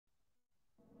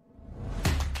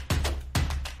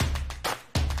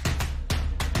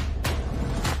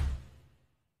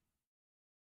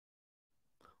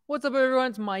What's up,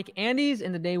 everyone? It's Mike Andes,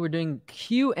 and today we're doing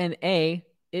Q&A.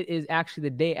 It is actually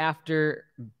the day after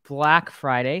Black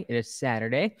Friday. It is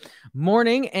Saturday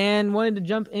morning, and wanted to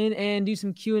jump in and do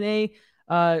some Q&A.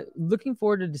 Looking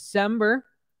forward to December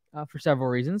for several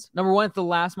reasons. Number one, it's the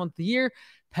last month of the year.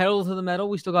 Pedal to the metal.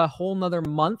 We still got a whole nother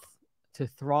month to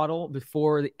throttle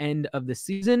before the end of the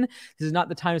season. This is not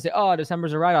the time to say, oh,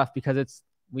 December's a write-off, because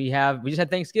we just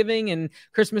had Thanksgiving and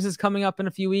Christmas is coming up in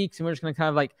a few weeks, and we're just going to kind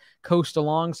of like coast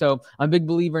along. So I'm a big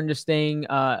believer in just staying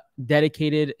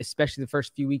dedicated, especially the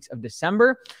first few weeks of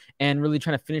December, and really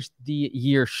trying to finish the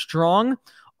year strong.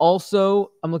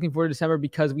 Also, I'm looking forward to December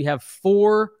because we have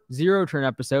 4 Zero Turn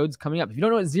episodes coming up. If you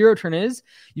don't know what Zero Turn is,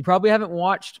 you probably haven't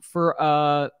watched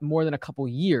for more than a couple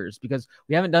years, because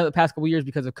we haven't done it the past couple years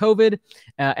because of COVID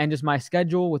and just my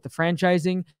schedule with the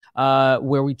franchising,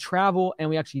 where we travel and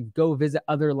we actually go visit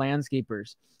other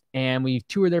landscapers. And we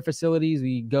tour their facilities.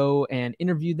 We go and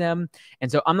interview them.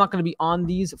 And so I'm not going to be on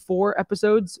these 4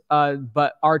 episodes,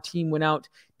 but our team went out,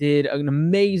 did an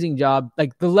amazing job.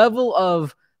 Like, the level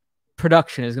of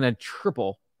production is going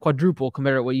to quadruple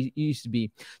compared to what you used to be.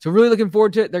 So really looking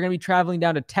forward to it. They're going to be traveling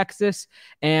down to Texas,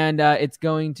 and it's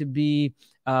going to be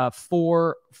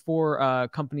four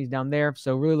companies down there.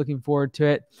 So really looking forward to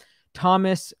it.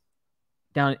 Thomas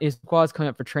down in Issaquah is coming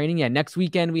up for training. Yeah, next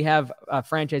weekend we have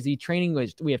franchisee training.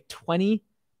 We have 20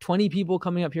 people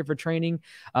coming up here for training.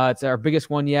 It's our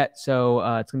biggest one yet, so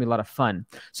it's going to be a lot of fun.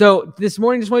 So this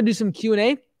morning, just want to do some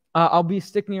Q&A. I'll be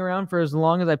sticking around for as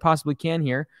long as I possibly can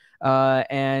here,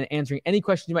 and answering any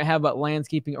questions you might have about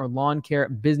landscaping or lawn care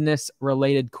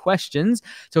business-related questions.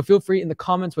 So feel free in the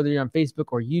comments, whether you're on Facebook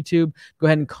or YouTube, go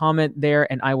ahead and comment there,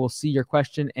 and I will see your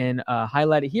question and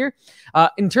highlight it here.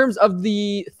 In terms of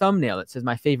the thumbnail, it says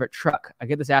my favorite truck. I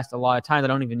get this asked a lot of times. I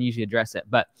don't even usually address it,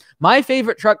 but my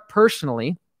favorite truck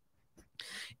personally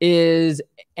is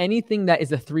anything that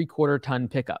is a 3/4 ton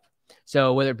pickup.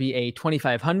 So whether it be a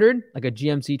 2500, like a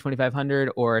GMC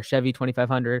 2500, or a Chevy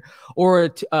 2500, or a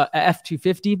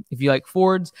F250, if you like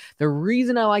Fords. The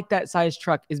reason I like that size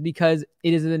truck is because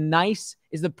it is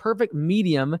the perfect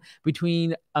medium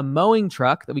between a mowing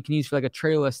truck that we can use for like a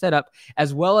trailerless setup,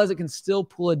 as well as it can still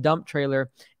pull a dump trailer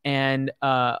and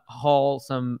haul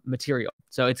some material.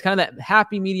 So it's kind of that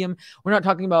happy medium. We're not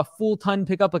talking about a full ton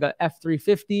pickup like a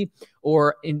F350,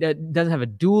 or it doesn't have a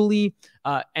dually,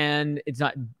 and it's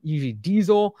not usually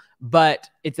diesel, but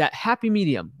it's that happy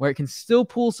medium where it can still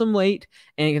pull some weight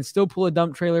and it can still pull a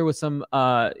dump trailer with some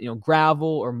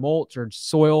gravel or mulch or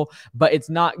soil, but it's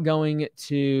not going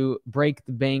to break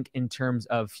the bank in terms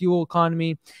of fuel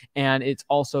economy. And it's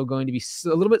also going to be a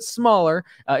little bit smaller,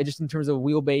 just in terms of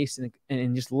wheelbase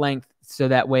and just length, so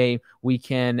that way we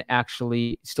can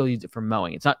actually still use it for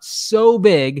mowing. It's not so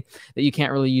big that you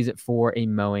can't really use it for a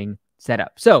mowing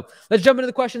setup. So let's jump into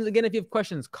the questions. Again, if you have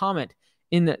questions, comment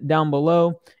down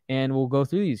below and we'll go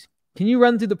through these. Can you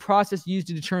run through the process used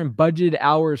to determine budgeted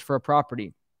hours for a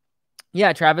property?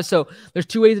 Yeah, Travis. So there's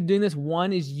 2 ways of doing this.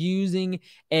 One is using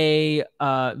a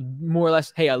more or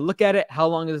less, hey, I look at it, how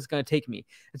long is this going to take me?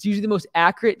 It's usually the most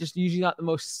accurate, just usually not the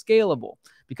most scalable.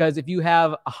 Because if you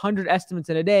have 100 estimates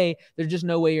in a day, there's just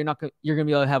no way you're going to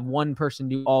be able to have one person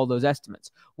do all those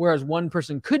estimates. Whereas one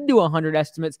person could do 100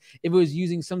 estimates if it was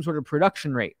using some sort of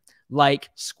production rate, like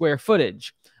square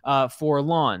footage for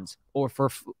lawns or for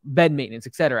bed maintenance,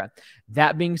 etc.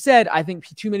 That being said, I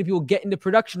think too many people get into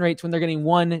production rates when they're getting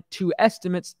 1, 2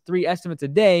 estimates, 3 estimates a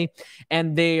day,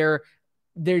 and they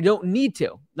don't need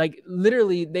to. Like,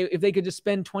 literally, if they could just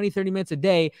spend 20, 30 minutes a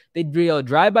day, they'd be able to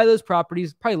drive by those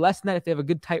properties, probably less than that if they have a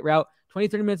good tight route. 20,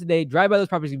 30 minutes a day, drive by those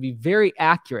properties, would be very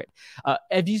accurate.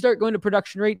 If you start going to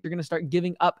production rate, you're going to start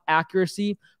giving up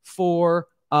accuracy for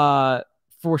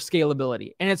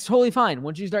scalability. And it's totally fine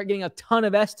once you start getting a ton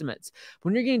of estimates.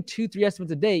 When you're getting 2, 3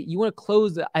 estimates a day, you want to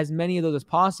close as many of those as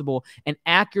possible. And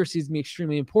accuracy is going to be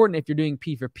extremely important if you're doing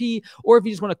P for P, or if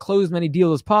you just want to close as many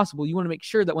deals as possible. You want to make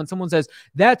sure that when someone says,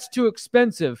 that's too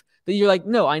expensive, that you're like,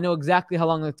 no, I know exactly how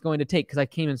long that's going to take because I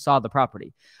came and saw the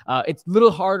property. It's a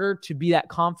little harder to be that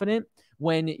confident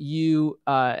when you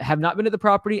have not been to the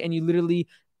property and you literally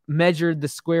measured the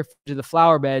square footage of the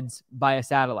flower beds by a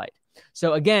satellite.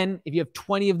 So again, if you have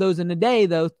 20 of those in a day,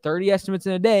 though, 30 estimates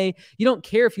in a day, you don't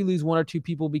care if you lose 1 or 2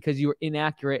 people because you were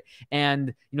inaccurate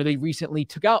and they recently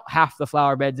took out half the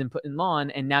flower beds and put in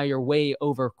lawn, and now you're way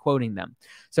over quoting them.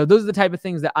 So those are the type of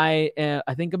things that I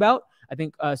think about. I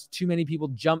think too many people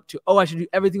jump to, I should do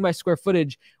everything by square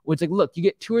footage. Which, like, look, you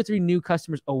get 2 or 3 new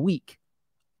customers a week.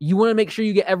 You want to make sure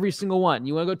you get every single one.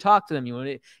 You want to go talk to them. You want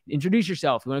to introduce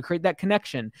yourself. You want to create that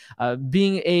connection.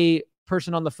 Being a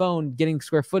person on the phone getting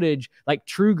square footage like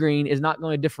TruGreen is not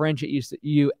going to differentiate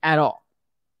you at all.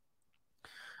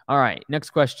 All right,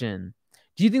 next question.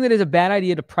 Do you think that is a bad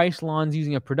idea to price lawns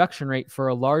using a production rate for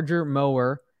a larger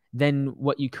mower than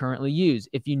what you currently use,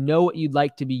 if you know what you'd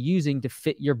like to be using to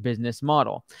fit your business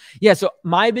model? Yeah, so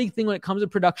my big thing when it comes to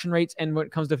production rates and when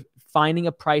it comes to finding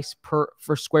a price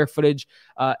for square footage,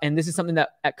 and this is something that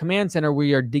at Command Center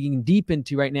we are digging deep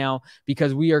into right now,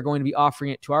 because we are going to be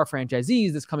offering it to our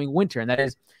franchisees this coming winter, and that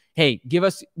is, hey, give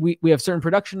us, we have certain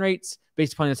production rates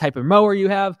based upon the type of mower you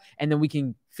have, and then we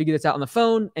can figure this out on the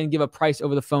phone and give a price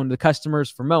over the phone to the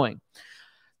customers for mowing.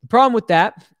 The problem with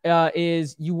that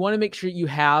is you want to make sure you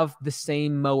have the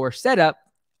same mower setup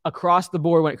across the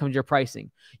board when it comes to your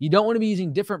pricing. You don't want to be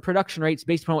using different production rates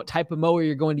based upon what type of mower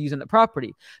you're going to use on the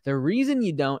property. The reason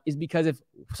you don't is because if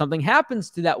something happens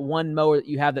to that one mower that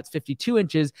you have that's 52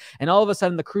 inches, and all of a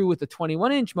sudden the crew with the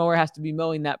 21-inch mower has to be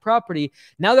mowing that property,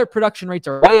 now their production rates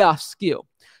are way off skew.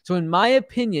 So in my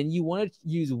opinion, you want to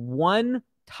use one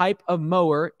type of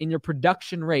mower in your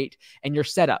production rate and your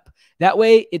setup. That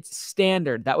way it's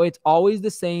standard. That way it's always the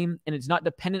same, and it's not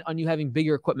dependent on you having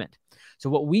bigger equipment. So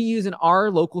what we use in our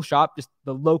local shop, just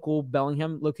the local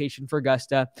Bellingham location for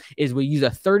Augusta, is we use a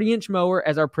 30-inch mower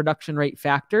as our production rate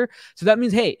factor. So that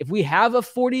means, hey, if we have a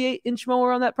 48-inch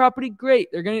mower on that property, great,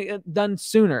 they're going to get done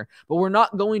sooner. But we're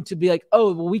not going to be like,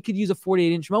 oh, well, we could use a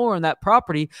 48-inch mower on that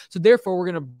property, so therefore we're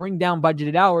going to bring down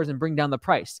budgeted hours and bring down the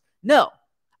price. No,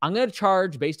 I'm going to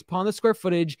charge based upon the square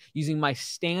footage using my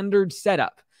standard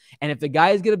setup. And if the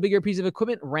guys get a bigger piece of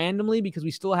equipment randomly because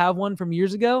we still have one from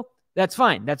years ago, that's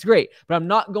fine. That's great. But I'm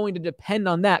not going to depend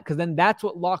on that, because then that's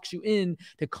what locks you in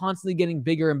to constantly getting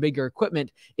bigger and bigger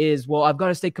equipment is, well, I've got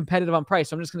to stay competitive on price,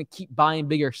 so I'm just going to keep buying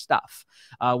bigger stuff.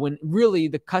 When really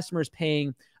the customer is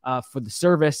paying for the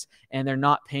service, and they're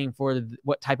not paying for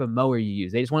what type of mower you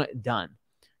use. They just want it done.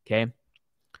 Okay.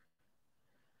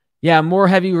 Yeah, more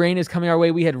heavy rain is coming our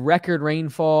way. We had record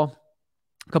rainfall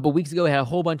a couple of weeks ago. We had a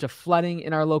whole bunch of flooding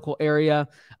in our local area.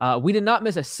 We did not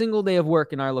miss a single day of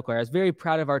work in our local area. I was very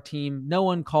proud of our team. No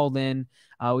one called in.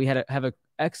 We have an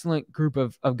excellent group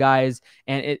of guys.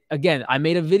 And again, I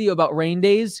made a video about rain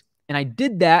days, and I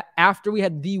did that after we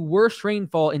had the worst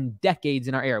rainfall in decades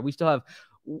in our area. We still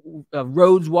have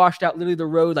roads washed out. Literally the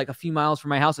road like a few miles from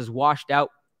my house is washed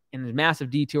out, and there's massive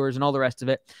detours and all the rest of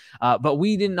it. But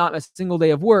we did not miss a single day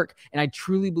of work. And I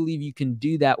truly believe you can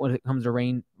do that when it comes to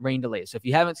rain delays. So if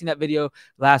you haven't seen that video,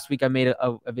 last week I made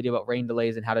a video about rain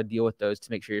delays and how to deal with those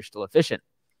to make sure you're still efficient.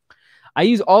 I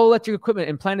use all electric equipment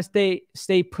and plan to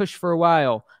stay pushed for a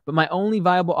while, but my only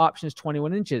viable option is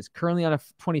 21 inches, currently on a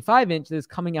 25-inch that is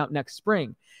coming out next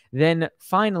spring. Then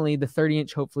finally the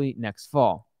 30-inch, hopefully next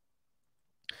fall.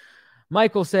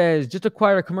 Michael says, just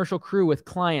acquire a commercial crew with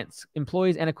clients,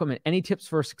 employees, and equipment. Any tips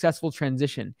for a successful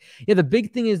transition? Yeah, the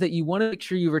big thing is that you want to make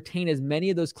sure you retain as many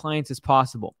of those clients as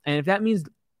possible. And if that means,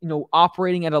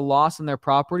 operating at a loss on their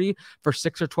property for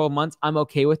 6 or 12 months, I'm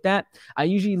okay with that. I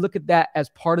usually look at that as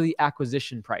part of the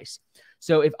acquisition price.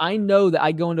 So if I know that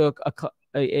I go into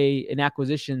an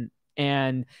acquisition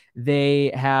and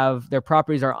their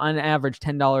properties are on average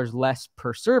 $10 less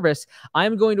per service,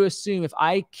 I'm going to assume if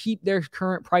I keep their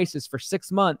current prices for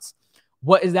 6 months,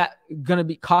 what is that going to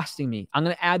be costing me? I'm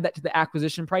going to add that to the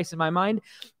acquisition price in my mind,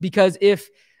 because or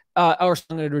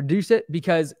I'm going to reduce it,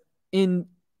 because in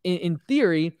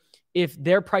theory, if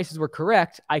their prices were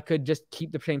correct, I could just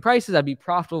keep the same prices. I'd be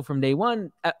profitable from day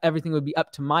one. Everything would be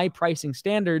up to my pricing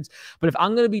standards. But if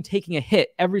I'm going to be taking a hit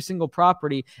every single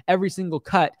property, every single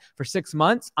cut for 6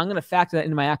 months, I'm going to factor that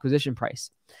into my acquisition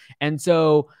price. And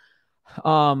so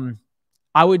I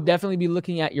would definitely be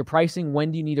looking at your pricing.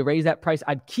 When do you need to raise that price?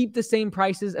 I'd keep the same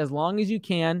prices as long as you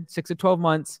can, 6 to 12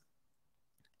 months.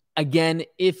 Again,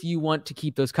 if you want to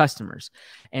keep those customers.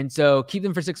 And so keep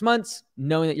them for 6 months,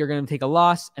 knowing that you're going to take a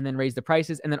loss, and then raise the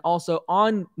prices. And then also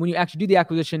when you actually do the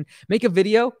acquisition, make a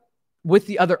video with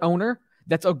the other owner.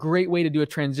 That's a great way to do a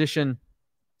transition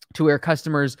to where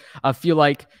customers feel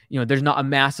like, there's not a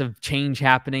massive change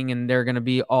happening and they're going to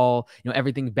be all,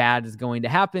 everything bad is going to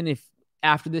happen. If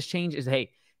after this change is,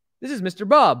 hey, this is Mr.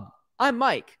 Bob. I'm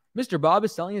Mike. Mr. Bob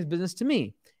is selling his business to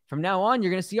me. From now on,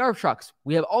 you're going to see our trucks.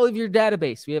 We have all of your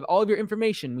database. We have all of your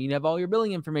information. We have all your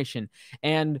billing information.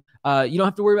 And you don't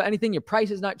have to worry about anything. Your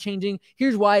price is not changing.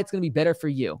 Here's why it's going to be better for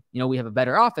you. We have a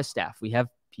better office staff. We have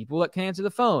people that can answer the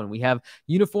phone. We have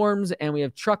uniforms, and we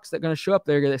have trucks that are going to show up.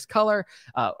 They're this color,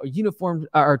 uniforms,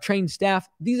 our trained staff.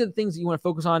 These are the things that you want to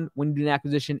focus on when you do an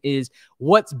acquisition, is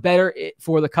what's better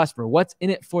for the customer, what's in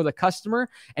it for the customer.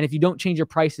 And if you don't change your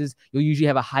prices, you'll usually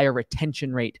have a higher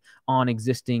retention rate on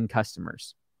existing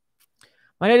customers.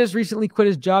 My dad just recently quit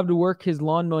his job to work his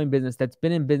lawn mowing business that's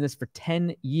been in business for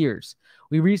 10 years.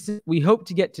 We hope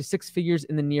to get to 6 figures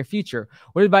in the near future.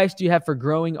 What advice do you have for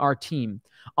growing our team?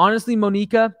 Honestly,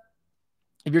 Monica,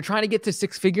 if you're trying to get to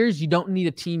 6 figures, you don't need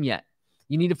a team yet.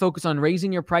 You need to focus on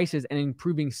raising your prices and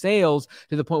improving sales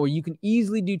to the point where you can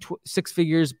easily do 6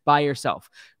 figures by yourself.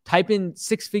 Type in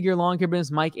 6-figure lawn care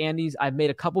business, Mike Andes. I've made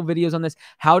a couple videos on this,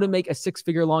 how to make a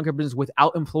 6-figure lawn care business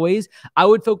without employees. I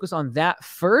would focus on that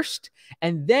first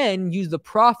and then use the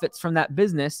profits from that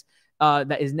business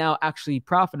that is now actually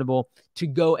profitable to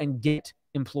go and get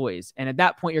employees. And at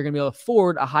that point, you're going to be able to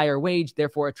afford a higher wage,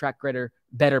 therefore attract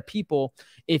better people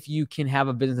if you can have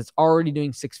a business that's already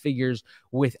doing 6 figures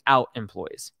without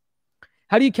employees.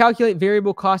 How do you calculate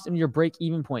variable costs in your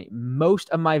break-even point? Most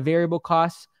of my variable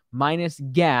costs minus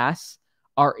gas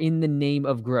are in the name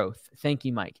of growth. Thank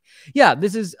you, Mike. Yeah,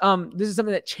 this is something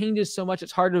that changes so much.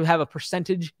 It's hard to have a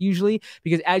percentage usually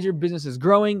because as your business is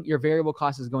growing, your variable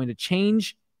cost is going to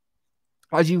change.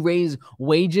 As you raise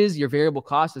wages, your variable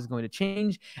cost is going to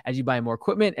change. As you buy more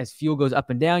equipment, as fuel goes up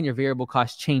and down, your variable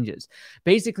cost changes.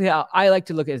 Basically, how I like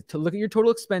to look at your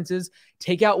total expenses,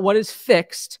 take out what is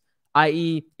fixed,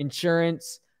 i.e.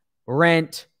 insurance,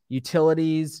 rent,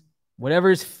 utilities,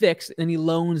 whatever is fixed, any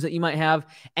loans that you might have,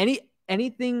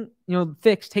 anything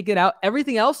fixed, take it out.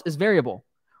 Everything else is variable,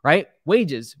 right?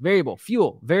 Wages, variable,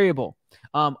 fuel, variable.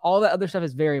 All that other stuff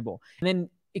is variable. And then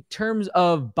in terms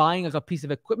of buying like a piece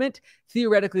of equipment,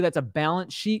 theoretically, that's a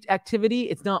balance sheet activity.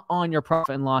 It's not on your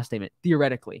profit and loss statement,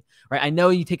 theoretically, right? I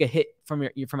know you take a hit from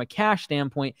a cash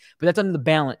standpoint, but that's on the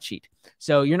balance sheet.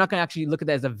 So you're not going to actually look at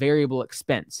that as a variable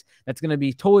expense. That's going to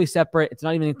be totally separate. It's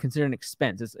not even considered an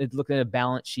expense. It's looking at a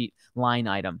balance sheet line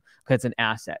item because it's an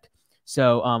asset.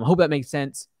 So I hope that makes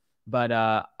sense. But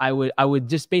I would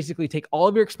just basically take all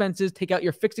of your expenses, take out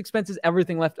your fixed expenses.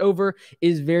 Everything left over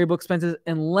is variable expenses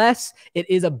unless it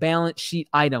is a balance sheet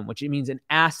item, which it means an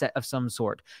asset of some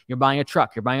sort. You're buying a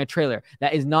truck, you're buying a trailer.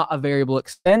 That is not a variable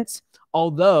expense.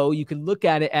 Although you could look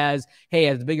at it as, hey,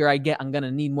 as the bigger I get, I'm going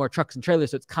to need more trucks and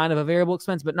trailers. So it's kind of a variable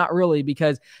expense, but not really,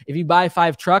 because if you buy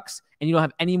 5 trucks and you don't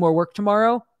have any more work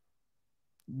tomorrow,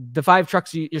 the 5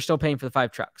 trucks, you're still paying for the 5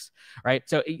 trucks, right?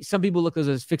 So some people look at those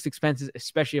as fixed expenses,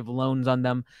 especially if loans on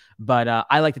them. But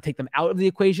I like to take them out of the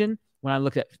equation when I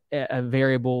look at a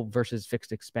variable versus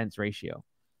fixed expense ratio.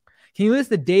 Can you list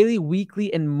the daily,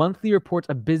 weekly, and monthly reports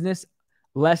a business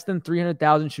less than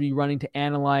 300,000 should be running to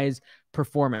analyze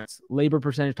performance, labor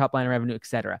percentage, top line revenue,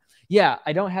 etc.? Yeah,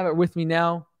 I don't have it with me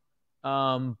now.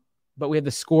 But we have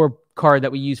the scorecard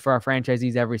that we use for our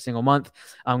franchisees every single month.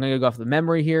 I'm going to go off the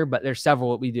memory here, but there's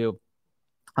several that we do.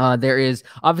 There is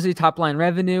obviously top line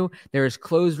revenue. There is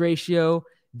close ratio.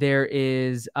 There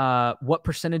is what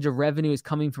percentage of revenue is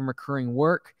coming from recurring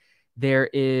work. There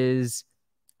is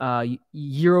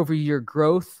year over year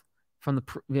growth from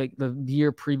the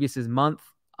year previous month.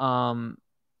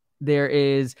 There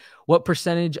is what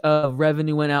percentage of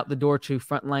revenue went out the door to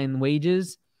frontline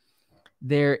wages.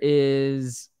 There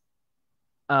is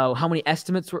how many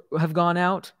estimates have gone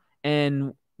out,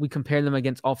 and we compare them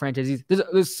against all franchisees.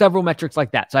 There's several metrics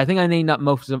like that. So I think I named up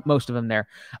most of them there.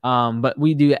 But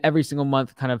we do every single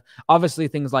month, kind of obviously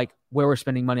things like where we're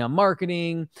spending money on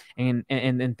marketing and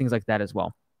things like that as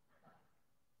well.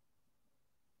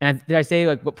 And did I say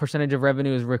like what percentage of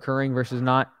revenue is recurring versus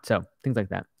not? So things like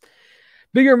that.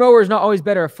 Bigger mower is not always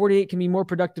better. A 48 can be more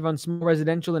productive on small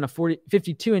residential than a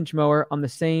 52-inch mower on the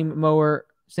same mower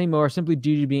simply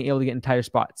due to being able to get in tighter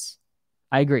spots.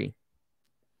 I agree.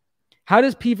 How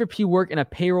does P4P work in a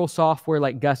payroll software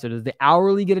like Gusto? Does the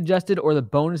hourly get adjusted or the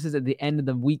bonuses at the end of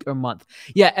the week or month?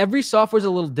 Yeah, every software is a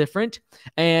little different.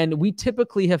 And we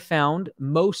typically have found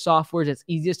most softwares it's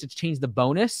easiest to change the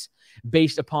bonus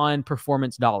based upon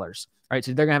performance dollars. All right,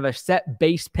 so they're going to have a set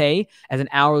base pay as an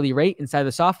hourly rate inside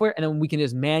the software, and then we can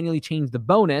just manually change the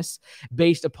bonus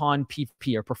based upon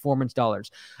P4P or performance dollars.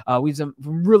 We have some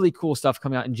really cool stuff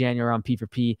coming out in January on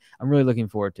P4P. I'm really looking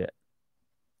forward to it.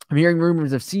 I'm hearing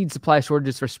rumors of seed supply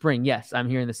shortages for spring. Yes, I'm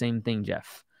hearing the same thing,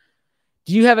 Jeff.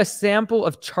 Do you have a sample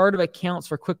of chart of accounts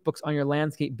for QuickBooks on your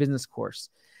landscape business course?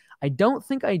 I don't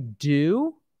think I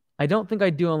do. I don't think I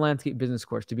do on landscape business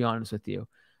course, to be honest with you.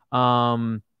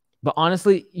 But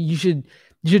honestly, you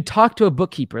should talk to a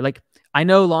bookkeeper. Like I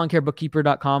know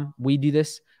lawncarebookkeeper.com. We do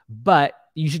this, but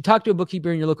you should talk to a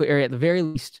bookkeeper in your local area at the very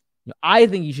least. I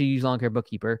think you should use Lawn Care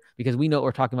Bookkeeper because we know what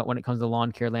we're talking about when it comes to the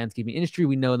lawn care landscaping industry.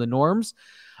 We know the norms.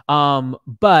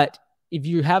 But if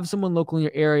you have someone local in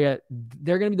your area,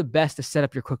 they're going to be the best to set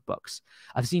up your QuickBooks.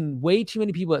 I've seen way too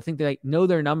many people that think they like know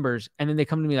their numbers, and then they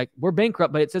come to me like, we're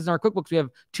bankrupt, but it says in our QuickBooks we have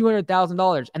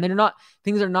 $200,000, and they're not.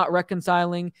 Things are not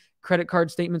reconciling. credit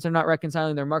card statements are not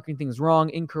reconciling. They're marking things wrong,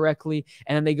 incorrectly.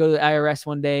 And then they go to the IRS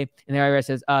one day and the IRS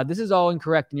says, this is all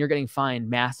incorrect and you're getting fined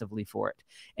massively for it.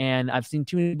 And I've seen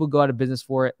too many people go out of business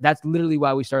for it. That's literally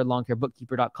why we started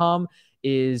LawnCareBookkeeper.com.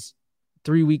 Is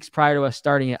 3 weeks prior to us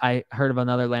starting it, I heard of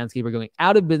another landscaper going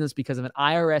out of business because of an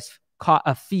IRS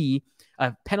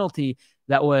a penalty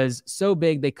that was so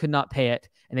big they could not pay it,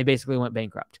 and they basically went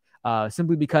bankrupt.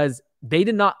 Simply because they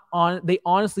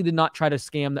honestly did not try to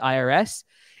scam the IRS.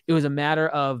 It was a matter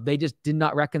of they just did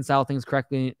not reconcile things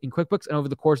correctly in QuickBooks, and over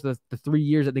the course of the 3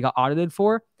 years that they got audited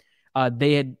for,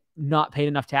 they had not paid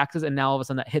enough taxes, and now all of a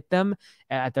sudden that hit them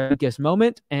at their biggest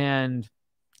moment, and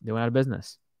they went out of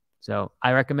business. So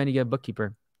I recommend you get a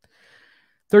bookkeeper.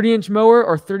 30-inch mower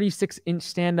or 36-inch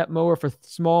stand-up mower for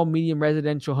small, medium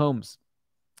residential homes.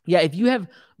 Yeah, if you have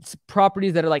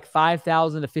properties that are like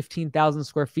 5,000 to 15,000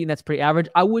 square feet, and that's pretty average,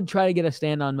 I would try to get a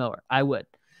stand-on mower. I would.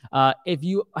 If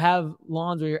you have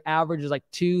lawns where your average is like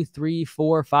 2, 3,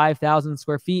 4, 5,000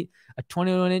 square feet, a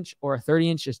 21-inch or a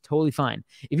 30-inch is totally fine.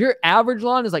 If your average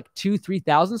lawn is like 2,000,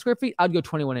 3,000 square feet, I'd go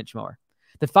 21-inch mower.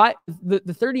 The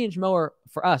 30-inch mower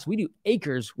for us, we do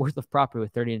acres worth of property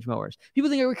with 30-inch mowers. People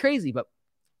think we're crazy, but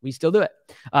we still do it.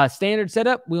 Standard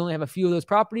setup, we only have a few of those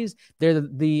properties. They're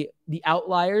the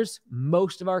outliers.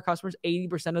 Most of our customers,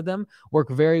 80% of them, work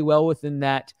very well within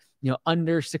that,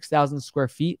 under 6,000 square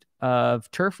feet of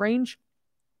turf range.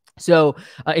 So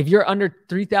if you're under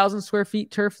 3,000 square feet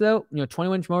turf, though,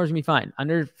 21-inch mowers is going to be fine.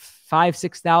 Under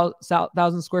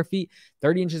 6,000 square feet,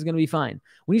 30 inches is going to be fine.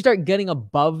 When you start getting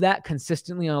above that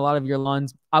consistently on a lot of your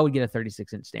lawns, I would get a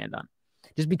 36-inch stand-on.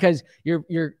 Just because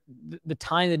the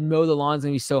time to mow the lawn is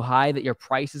going to be so high that your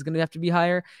price is going to have to be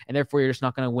higher, and therefore you're just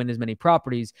not going to win as many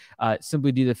properties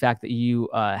simply due to the fact that you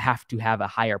have to have a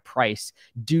higher price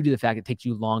due to the fact it takes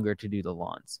you longer to do the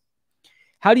lawns.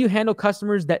 How do you handle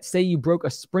customers that say you broke a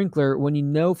sprinkler when you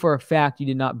know for a fact you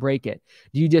did not break it?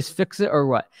 Do you just fix it or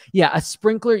what? Yeah, a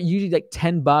sprinkler, usually like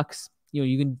 $10.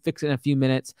 You can fix it in a few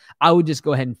minutes. I would just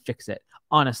go ahead and fix it.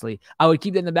 Honestly, I would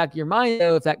keep that in the back of your mind,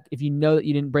 though, if you know that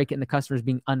you didn't break it and the customer is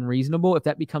being unreasonable. If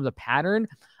that becomes a pattern,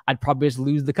 I'd probably just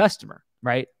lose the customer,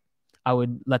 right? I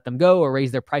would let them go or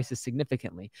raise their prices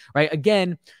significantly, right?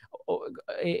 Again,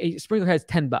 a sprinkler has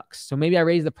 $10. So maybe I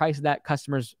raise the price of that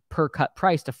customer's per cut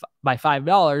price by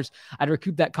 $5. I'd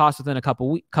recoup that cost within a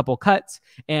couple cuts,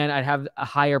 and I'd have a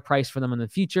higher price for them in the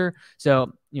future.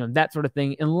 So, that sort of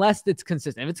thing, unless it's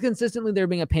consistent. If it's consistently they're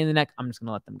being a pain in the neck, I'm just going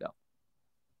to let them go.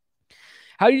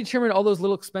 How do you determine all those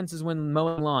little expenses when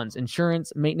mowing lawns?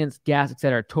 Insurance, maintenance, gas,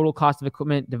 etc. Total cost of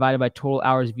equipment divided by total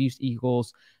hours of use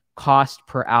equals cost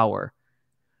per hour.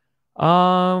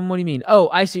 What do you mean? Oh,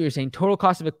 I see what you're saying. Total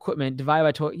cost of equipment divided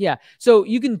by total. Yeah. So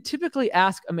you can typically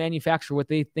ask a manufacturer what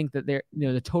they think that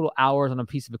the total hours on a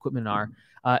piece of equipment are.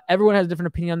 Everyone has a different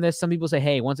opinion on this. Some people say,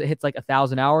 hey, once it hits like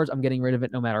 1,000 hours, I'm getting rid of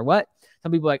it no matter what.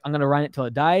 Some people are like, I'm going to run it till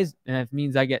it dies. And if it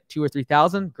means I get 2,000 or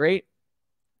 3,000, great.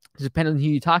 It depends on who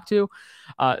you talk to.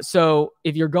 So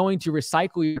if you're going to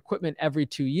recycle your equipment every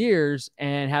 2 years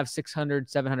and have 600,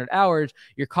 700 hours,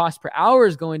 your cost per hour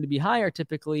is going to be higher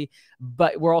typically,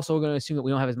 but we're also going to assume that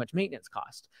we don't have as much maintenance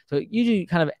cost. So it usually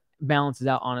kind of balances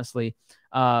out, honestly.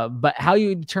 But how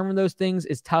you determine those things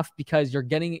is tough because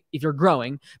if you're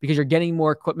growing, because you're getting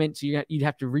more equipment, so you'd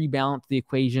have to rebalance the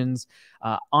equations.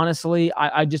 Honestly,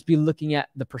 I'd just be looking at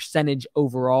the percentage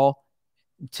overall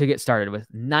to get started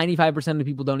with. 95% of the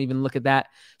people don't even look at that.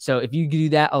 So if you do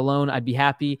that alone, I'd be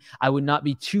happy. I would not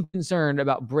be too concerned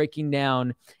about breaking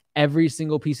down every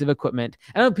single piece of equipment.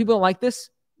 I know people don't like this.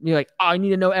 You're like, oh, I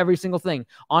need to know every single thing.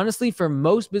 Honestly, for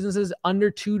most businesses under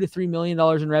 $2 to $3 million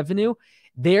in revenue,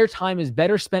 their time is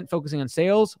better spent focusing on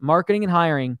sales, marketing, and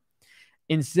hiring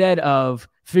instead of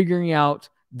figuring out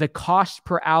the cost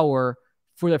per hour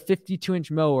for the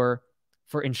 52-inch mower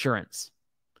for insurance.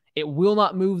 It will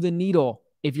not move the needle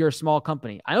if you're a small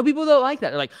company. I know people don't like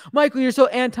that. They're like, Michael, you're so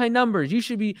anti-numbers. You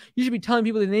should be telling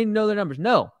people that they need to know their numbers.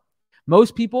 No.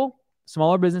 Most people,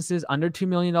 smaller businesses under $2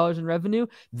 million in revenue,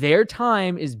 their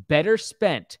time is better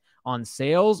spent on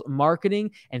sales,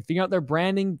 marketing, and figuring out their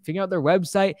branding, figuring out their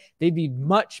website. They'd be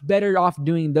much better off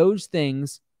doing those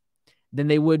things than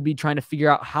they would be trying to figure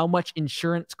out how much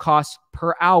insurance costs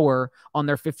per hour on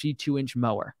their 52-inch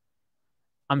mower.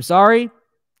 I'm sorry.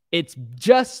 It's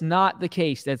just not the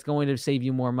case that's going to save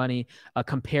you more money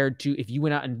compared to if you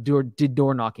went out and did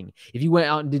door knocking, if you went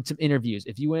out and did some interviews,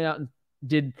 if you went out and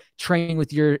did training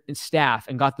with your staff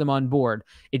and got them on board.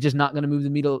 It's just not going to move the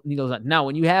needles on. Now,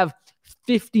 when you have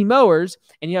 50 mowers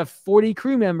and you have 40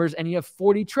 crew members and you have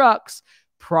 40 trucks,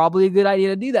 probably a good idea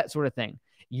to do that sort of thing.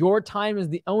 Your time as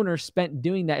the owner spent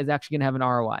doing that is actually going to have an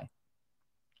ROI.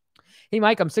 Hey,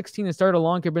 Mike, I'm 16 and started a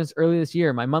lawn care business early this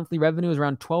year. My monthly revenue is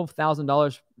around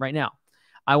 $12,000 right now.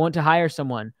 I want to hire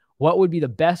someone. What would be the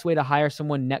best way to hire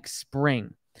someone next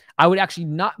spring? I would actually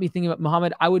not be thinking about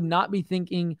Muhammad. I would not be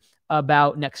thinking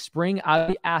about next spring. I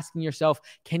would be asking yourself,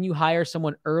 can you hire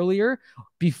someone earlier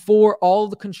before all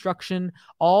the construction,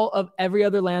 all of every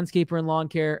other landscaper in lawn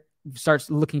care starts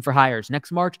looking for hires?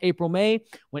 Next March, April, May,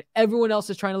 when everyone else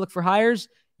is trying to look for hires,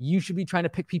 you should be trying to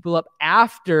pick people up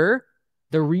after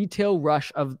the retail rush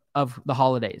of the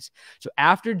holidays. So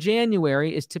after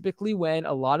January is typically when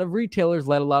a lot of retailers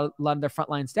let a lot of their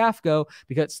frontline staff go,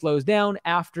 because it slows down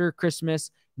after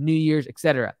Christmas, New Year's,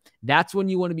 etc. That's when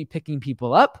you want to be picking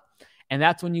people up. And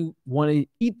that's when you want to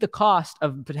eat the cost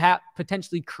of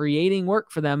potentially creating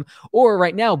work for them, or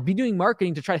right now be doing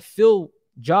marketing to try to fill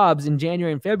jobs in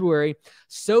January and February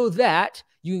so that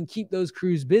you can keep those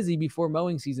crews busy before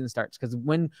mowing season starts. Because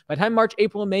by the time March,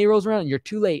 April, and May rolls around, you're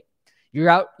too late. You're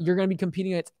out. You're going to be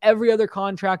competing against every other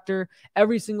contractor,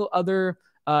 every single other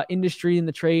industry in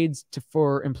the trades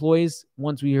for employees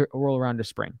once we roll around to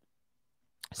spring.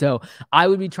 So I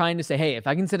would be trying to say, hey, if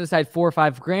I can set aside $4,000 or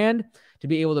 $5,000 to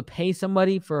be able to pay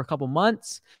somebody for a couple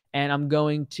months, and I'm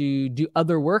going to do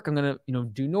other work, I'm going to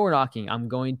do door knocking, I'm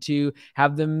going to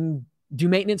have them do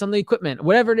maintenance on the equipment,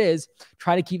 whatever it is,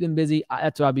 try to keep them busy.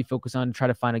 That's what I'd be focused on, try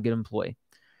to find a good employee.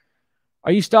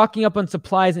 Are you stocking up on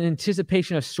supplies in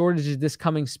anticipation of shortages this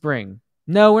coming spring?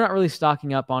 No, we're not really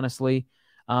stocking up, honestly.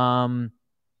 I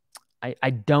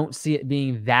don't see it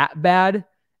being that bad.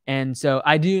 And so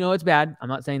I do know it's bad. I'm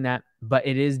not saying that, but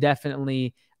it is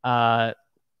definitely,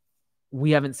 we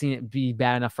haven't seen it be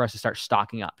bad enough for us to start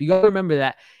stocking up. You got to remember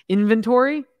that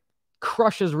inventory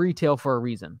crushes retail for a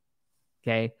reason.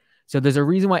 Okay. So there's a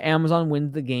reason why Amazon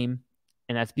wins the game.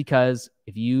 And that's because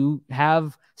if you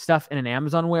have stuff in an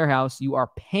Amazon warehouse, you are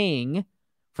paying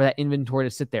for that inventory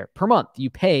to sit there per month. You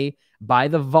pay by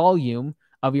the volume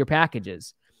of your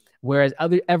packages. Whereas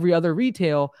every other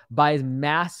retail buys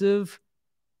massive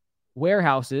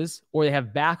warehouses, or they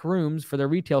have back rooms for their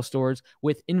retail stores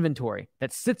with inventory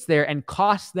that sits there and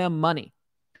costs them money.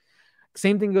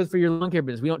 Same thing goes for your lawn care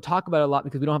business. We don't talk about it a lot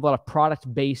because we don't have a lot of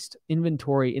product-based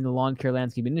inventory in the lawn care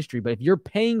landscape industry. But if you're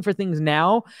paying for things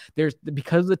now,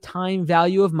 because of the time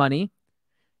value of money,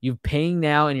 you're paying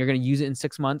now and you're going to use it in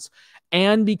 6 months.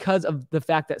 And because of the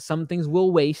fact that some things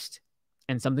will waste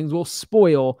and some things will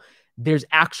spoil, there's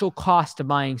actual cost to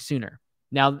buying sooner.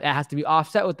 Now, it has to be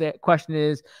offset with the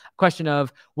question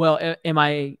of, well, am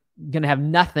I going to have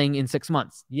nothing in 6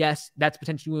 months? Yes, that's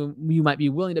potentially when you might be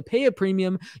willing to pay a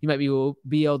premium. You might be able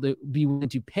to be willing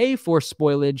to pay for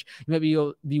spoilage. You might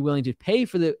be willing to pay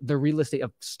for the real estate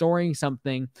of storing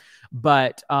something.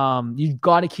 But you've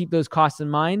got to keep those costs in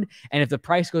mind. And if the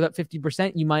price goes up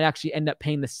 50%, you might actually end up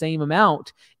paying the same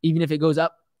amount, even if it goes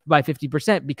up by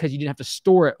 50%, because you didn't have to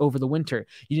store it over the winter.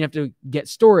 You didn't have to get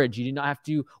storage. You did not have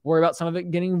to worry about some of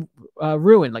it getting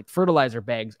ruined, like fertilizer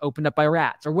bags opened up by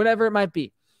rats or whatever it might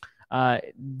be.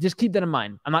 Just keep that in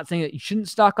mind. I'm not saying that you shouldn't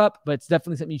stock up, but it's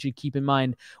definitely something you should keep in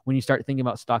mind when you start thinking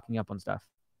about stocking up on stuff.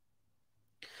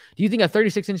 Do you think a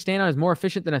 36-inch stand-on is more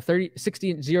efficient than a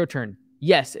 60-inch zero turn?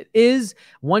 Yes, it is,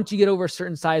 once you get over a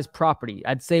certain size property.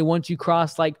 I'd say once you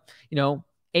cross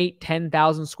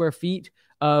 8,000-10,000 square feet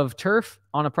of turf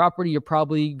on a property, you're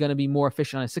probably going to be more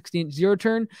efficient on a 60-inch zero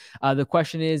turn. The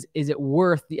question is it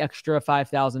worth the extra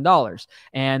 $5,000?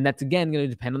 And that's, again, going to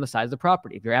depend on the size of the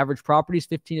property. If your average property is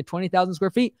 15 to 20,000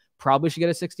 square feet, probably should get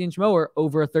a 60-inch mower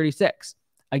over a 36.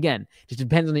 Again, just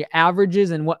depends on the averages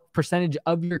and what percentage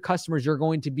of your customers you're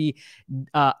going to be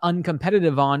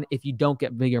uncompetitive on if you don't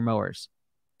get bigger mowers.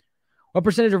 What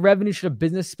percentage of revenue should a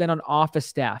business spend on office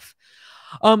staff?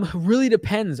 Really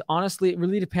depends. Honestly, it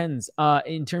really depends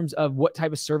in terms of what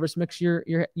type of service mix you're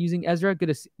using, Ezra.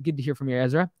 Good to hear from you,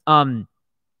 Ezra. I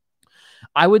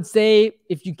would say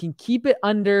if you can keep it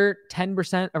under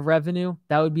 10% of revenue,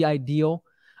 that would be ideal.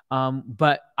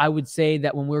 But I would say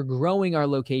that when we're growing our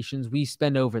locations, we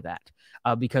spend over that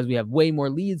because we have way more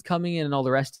leads coming in and all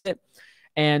the rest of it.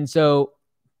 And so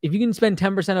if you can spend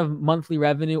 10% of monthly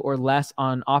revenue or less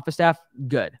on office staff,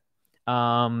 good.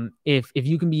 If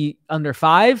you can be under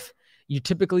 5, you're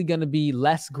typically going to be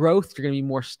less growth. You're going to be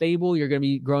more stable. You're going to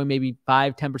be growing maybe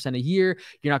 5-10% a year.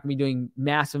 You're not going to be doing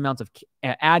massive amounts of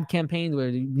ad campaigns where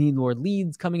you need more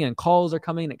leads coming in and calls are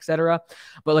coming in, etc.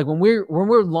 But when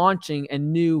we're launching a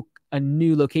new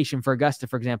location for Augusta,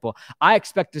 for example, I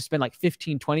expect to spend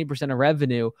 15-20% of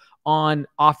revenue on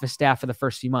office staff for the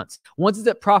first few months. Once it's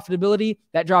at profitability,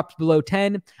 that drops below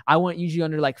 10. I want usually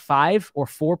under 5 or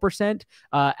 4%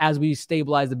 as we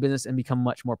stabilize the business and become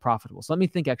much more profitable. So let me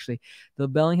think, actually. The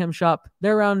Bellingham shop,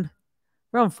 they're around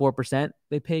 4%.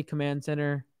 They pay command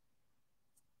center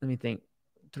let me think,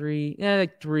 3, yeah,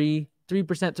 like 3%,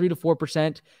 3 to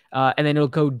 4%. And then it'll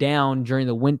go down during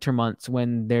the winter months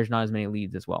when there's not as many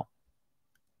leads as well.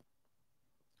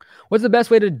 What's the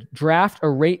best way to draft a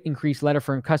rate increase letter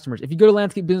for customers? If you go to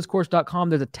landscapebusinesscourse.com,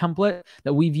 there's a template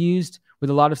that we've used with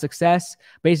a lot of success.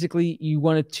 Basically, you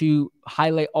wanted to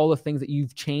highlight all the things that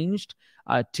you've changed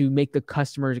to make the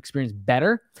customer's experience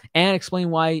better and explain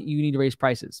why you need to raise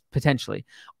prices, potentially.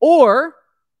 Or,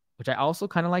 which I also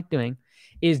kind of like doing,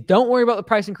 is don't worry about the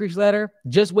price increase letter.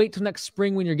 Just wait till next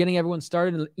spring when you're getting everyone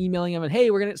started and emailing them and,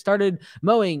 hey, we're going to get started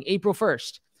mowing April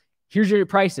 1st. Here's your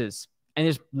prices. And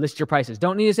just list your prices.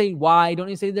 Don't need to say why. Don't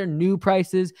need to say they're new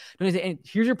prices. Don't need to say,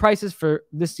 here's your prices for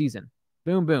this season.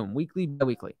 Boom, boom, weekly,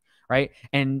 bi-weekly, right?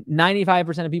 And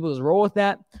 95% of people just roll with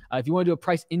that. If you want to do a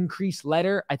price increase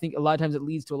letter, I think a lot of times it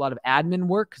leads to a lot of admin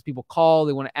work because people call,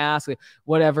 they want to ask,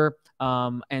 whatever.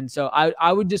 And so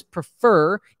I would just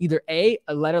prefer either a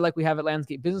letter like we have at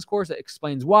Landscape Business Course that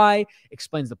explains why,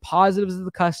 explains the positives of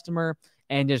the customer,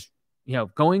 and just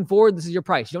going forward, this is your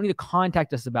price. You don't need to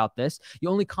contact us about this. You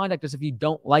only contact us if you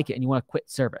don't like it and you want to quit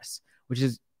service, which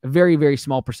is a very, very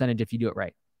small percentage if you do it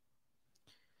right.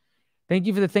 Thank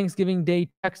you for the Thanksgiving Day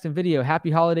text and video. Happy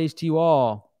holidays to you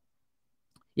all.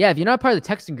 Yeah, if you're not part of the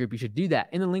texting group, you should do that.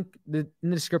 In the link in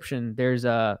the description, there's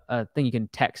a thing you can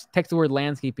text. Text the word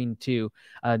landscaping to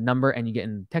a number and you get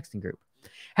in the texting group.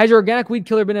 Has your organic weed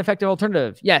killer been an effective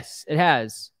alternative? Yes, it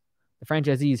has. The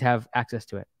franchisees have access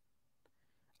to it.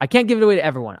 I can't give it away to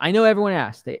everyone. I know everyone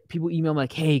asked. People email me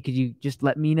like, hey, could you just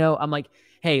let me know? I'm like,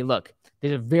 hey, look,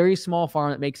 there's a very small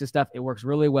farm that makes this stuff. It works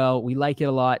really well. We like it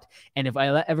a lot. And if I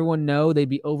let everyone know, they'd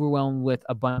be overwhelmed with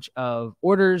a bunch of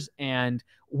orders and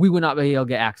we would not be able to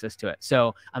get access to it.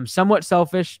 So I'm somewhat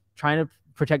selfish, trying to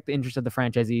protect the interest of the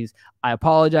franchisees. I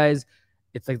apologize.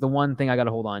 It's like the one thing I got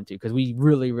to hold on to because we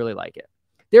really, really like it.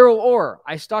 Daryl Orr,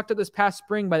 I stocked up this past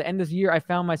spring. By the end of the year, I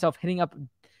found myself hitting up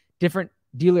different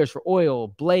dealers for oil,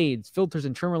 blades, filters,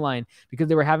 and trimmer line because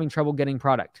they were having trouble getting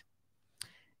product.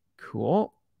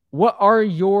 Cool. What are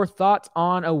your thoughts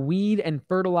on a weed and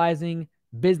fertilizing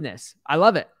business? I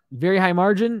love it. Very high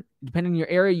margin. Depending on your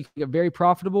area, you can get very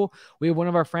profitable. We have one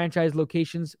of our franchise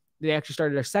locations. They actually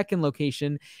started our second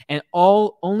location, and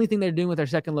only thing they're doing with our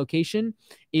second location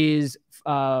is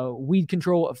weed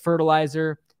control,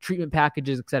 fertilizer, treatment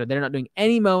packages, etc. They're not doing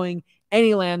any mowing,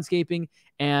 any landscaping,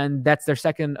 and that's their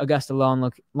second Augusta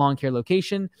lawn care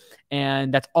location,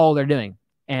 and that's all they're doing.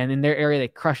 And in their area, they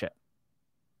crush it.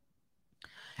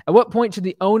 At what point should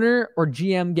the owner or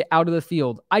GM get out of the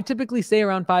field? I typically say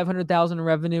around $500,000 in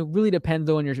revenue. Really depends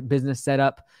on your business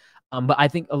setup. But I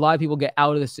think a lot of people get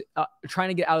out of this, trying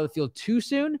to get out of the field too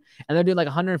soon, and they're doing like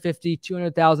 150,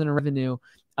 200,000 in revenue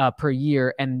per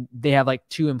year, and they have like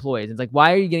 2 employees. It's like,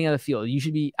 why are you getting out of the field? You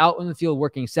should be out in the field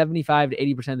working 75 to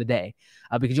 80% of the day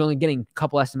because you're only getting a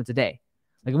couple estimates a day.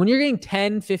 Like when you're getting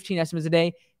 10, 15 estimates a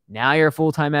day, now you're a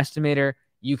full-time estimator.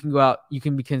 You can go out, you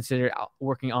can be considered out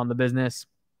working on the business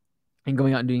and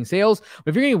going out and doing sales. But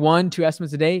if you're getting 1, 2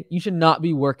 estimates a day, you should not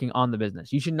be working on the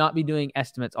business. You should not be doing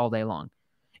estimates all day long.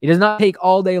 It does not take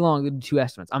all day long to do 2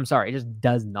 estimates. I'm sorry, it just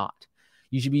does not.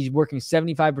 You should be working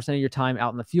 75% of your time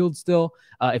out in the field still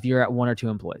if you're at 1 or 2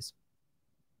 employees.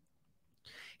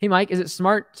 Hey, Mike, is it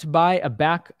smart to buy a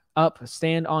backup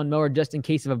stand-on mower just in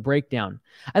case of a breakdown?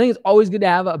 I think it's always good to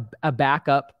have a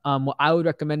backup. What I would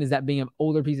recommend is that being an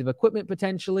older piece of equipment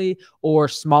potentially or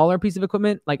smaller piece of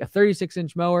equipment like a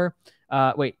 36-inch mower.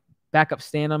 Backup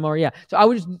stand-on mower. Yeah. So I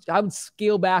would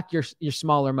scale back your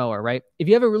smaller mower, right? If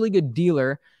you have a really good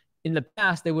dealer, in the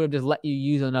past, they would have just let you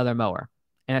use another mower.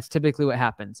 And that's typically what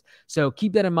happens. So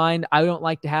keep that in mind. I don't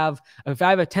like to have, if I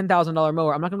have a $10,000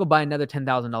 mower, I'm not going to go buy another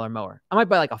 $10,000 mower. I might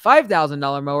buy like a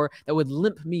 $5,000 mower that would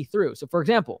limp me through. So for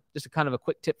example, just a kind of a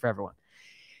quick tip for everyone.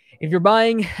 If you're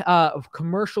buying a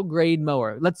commercial grade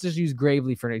mower, let's just use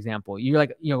Gravely for an example. You're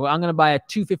like, I'm going to buy a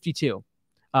 252.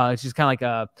 It's just kind of like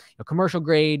a commercial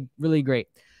grade, really great.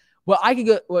 What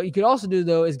you could also do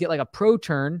though is get like a Pro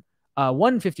Turn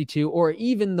 152, or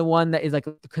even the one that is like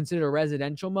considered a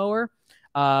residential mower.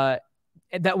 That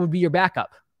would be your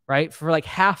backup, right? For like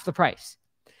half the price.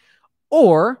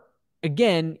 Or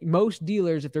again, most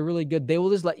dealers, if they're really good, they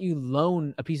will just let you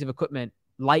loan a piece of equipment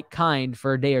like kind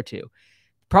for a day or 2.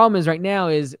 Problem is right now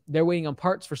is they're waiting on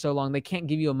parts for so long, they can't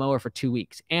give you a mower for 2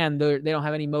 weeks, and they don't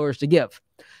have any mowers to give.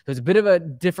 So it's a bit of a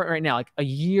different right now. Like a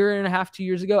year and a half, 2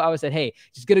 years ago, I would have said, hey,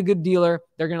 just get a good dealer.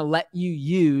 They're going to let you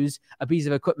use a piece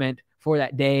of equipment for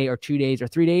that day or 2 days or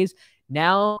 3 days.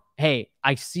 Now, hey,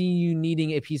 I see you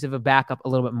needing a piece of a backup a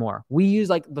little bit more. We use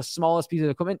like the smallest piece of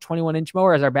equipment, 21-inch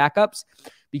mower, as our backups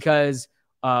because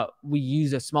we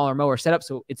use a smaller mower setup,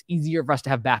 so it's easier for us to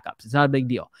have backups. It's not a big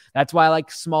deal. That's why I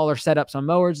like smaller setups on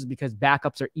mowers, is because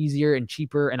backups are easier and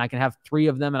cheaper, and I can have 3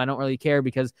 of them, and I don't really care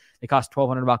because they cost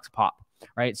 $1,200 a pop,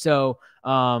 right? So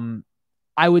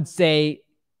I would say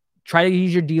try to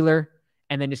use your dealer,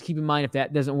 and then just keep in mind if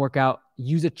that doesn't work out,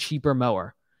 use a cheaper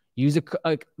mower. Use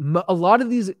a lot of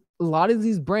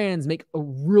these brands make a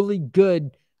really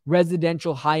good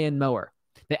residential high-end mower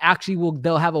that actually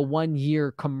they'll have a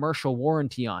 1-year commercial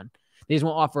warranty on. They just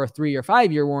won't offer a 3 or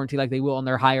 5 year warranty like they will on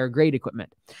their higher grade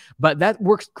equipment. But that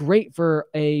works great for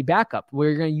a backup where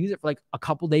you're going to use it for like a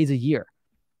couple days a year.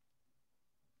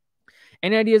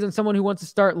 Any ideas on someone who wants to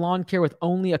start lawn care with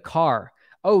only a car?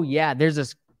 Oh yeah, there's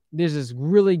this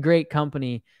really great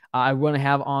company I want to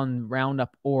have on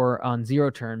Roundup or on Zero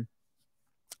Turn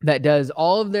that does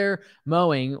all of their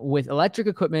mowing with electric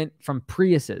equipment from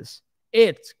Priuses.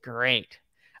 It's great.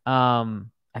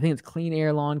 I think it's Clean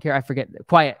Air Lawn Care. I forget.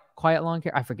 Quiet Lawn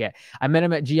Care. I forget. I met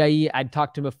him at GIE. I'd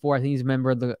talked to him before. I think he's a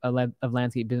member of the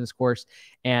Landscape Business Course.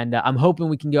 And I'm hoping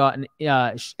we can go out and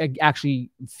actually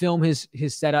film his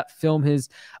setup, film his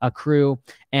crew.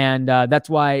 And that's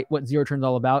why what Zero Turn is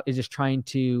all about is just trying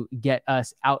to get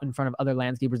us out in front of other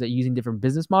landscapers that are using different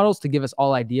business models to give us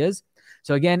all ideas.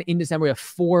 So again, in December, we have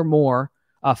 4 more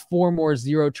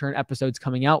Zero Turn episodes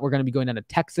coming out. We're going to be going down to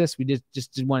Texas. We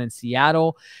just did one in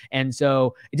Seattle. And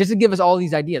so just to give us all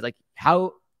these ideas, like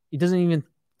how it doesn't even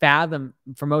fathom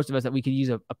for most of us that we could use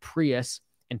a Prius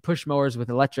and push mowers with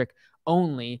electric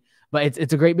only, but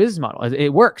it's a great business model. It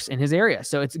works in his area.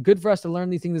 So it's good for us to learn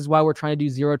these things. This is why we're trying to do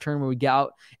Zero Turn, where we get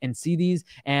out and see these.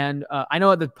 And I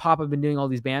know at the top I've been doing all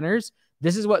these banners.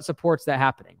 This is what supports that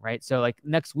happening, right? So like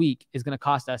next week is going to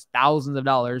cost us thousands of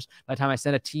dollars by the time I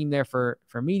send a team there for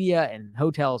media and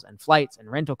hotels and flights and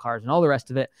rental cars and all the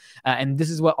rest of it. And this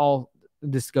is what all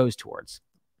this goes towards.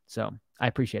 So I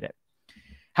appreciate it.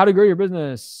 How to grow your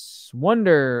business.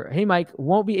 Wonder, hey, Mike,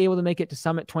 won't be able to make it to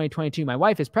Summit 2022. My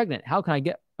wife is pregnant. How can I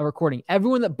get a recording?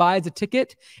 Everyone that buys a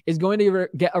ticket is going to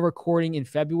get a recording in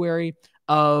February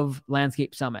of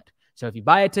Landscape Summit. So if you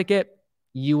buy a ticket,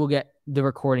 you will get the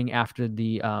recording after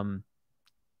the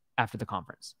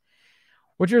conference.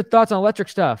 What's your thoughts on electric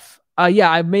stuff?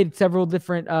 Yeah, I've made several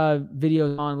different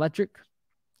videos on electric.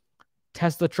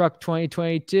 Tesla truck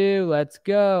 2022. Let's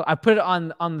go. I put it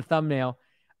on the thumbnail.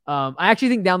 I actually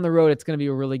think down the road, it's going to be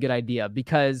a really good idea,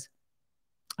 because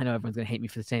I know everyone's going to hate me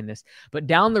for saying this, but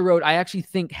down the road, I actually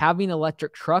think having an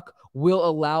electric truck will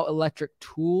allow electric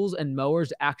tools and mowers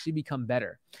to actually become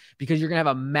better, because you're going to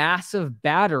have a massive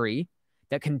battery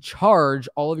that can charge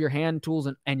all of your hand tools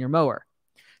and your mower.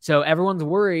 So everyone's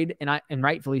worried, and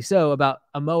rightfully so, about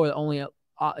a mower that only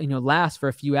lasts for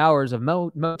a few hours of mow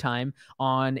time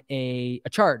on a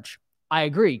charge. I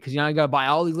agree, because you got to buy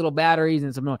all these little batteries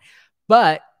and some.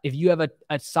 But if you have a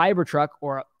Cybertruck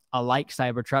or a like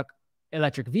Cybertruck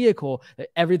electric vehicle that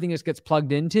everything just gets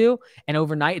plugged into, and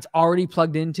overnight it's already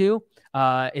plugged into,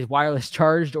 is wireless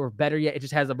charged, or better yet, it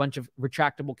just has a bunch of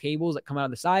retractable cables that come out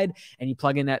of the side, and you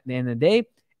plug in at the end of the day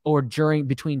or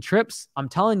between trips. I'm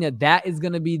telling you, that is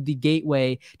going to be the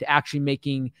gateway to actually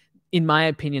making, in my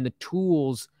opinion, the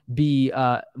tools be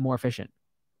more efficient.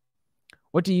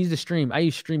 What do you use to stream? I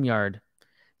use StreamYard.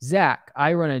 Zach,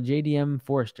 I run a JDM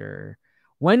Forester.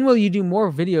 When will you do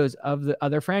more videos of the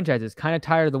other franchises? Kind of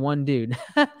tired of the one dude.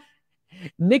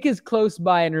 Nick is close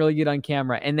by and really good on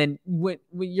camera. And then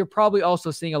you're probably also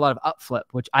seeing a lot of Upflip,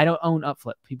 which I don't own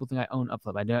Upflip. People think I own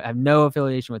Upflip. I have no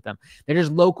affiliation with them. They're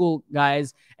just local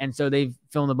guys. And so they've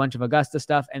filmed a bunch of Augusta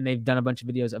stuff, and they've done a bunch of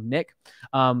videos of Nick.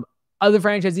 Other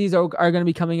franchisees are going to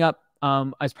be coming up.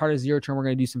 As part of Zero Turn, we're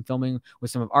going to do some filming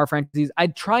with some of our franchisees. I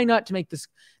try not to make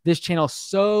this channel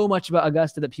so much about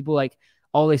Augusta that people like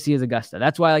all they see is Augusta.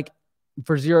 That's why, like,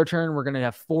 for Zero Turn, we're going to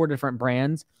have 4 different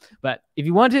brands. But if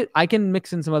you want it, I can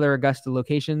mix in some other Augusta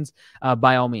locations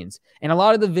by all means. And a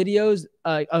lot of the videos,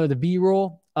 the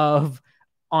B-roll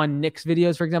on Nick's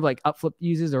videos, for example, like Upflip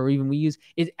uses, or even we use,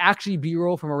 is actually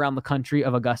B-roll from around the country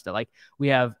of Augusta. Like we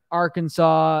have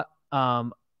Arkansas,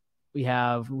 we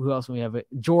have, who else? We have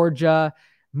Georgia,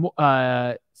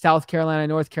 South Carolina,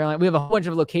 North Carolina. We have a whole bunch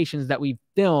of locations that we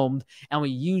filmed and we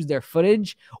use their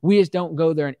footage. We just don't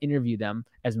go there and interview them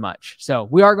as much. So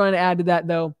we are going to add to that,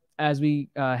 though. As we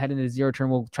head into Zero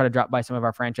Turn, we'll try to drop by some of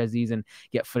our franchisees and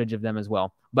get footage of them as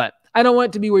well. But I don't want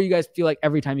it to be where you guys feel like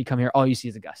every time you come here, all you see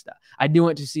is Augusta. I do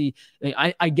want to see,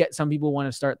 I get some people want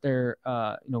to start their,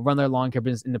 run their lawn care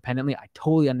business independently. I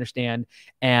totally understand.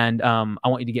 And I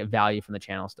want you to get value from the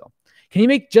channel still. Can you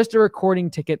make just a recording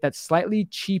ticket that's slightly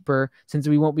cheaper since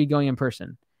we won't be going in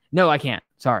person? No, I can't.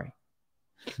 Sorry.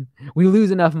 We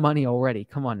lose enough money already.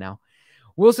 Come on now.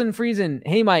 Wilson Friesen.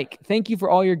 Hey, Mike, thank you for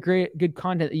all your good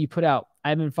content that you put out.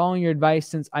 I've been following your advice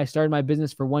since I started my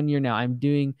business for 1 year now. I'm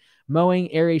doing mowing,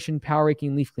 aeration, power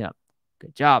raking, leaf cleanup.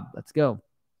 Good job. Let's go.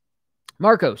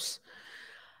 Marcos.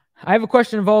 I have a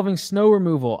question involving snow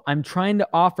removal. I'm trying to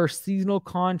offer seasonal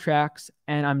contracts,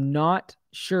 and I'm not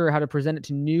sure how to present it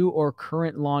to new or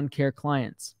current lawn care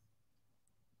clients.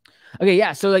 Okay,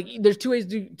 yeah. So like, there's two ways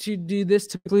to do this.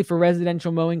 Typically for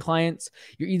residential mowing clients,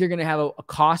 you're either going to have a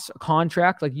cost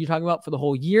contract, like you're talking about, for the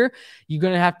whole year. You're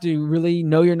going to have to really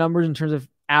know your numbers in terms of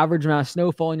average amount of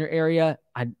snowfall in your area.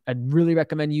 I'd really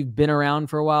recommend you've been around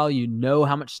for a while. You know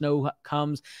how much snow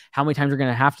comes, how many times you're going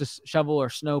to have to shovel or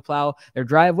snow plow their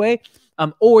driveway,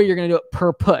 or you're going to do it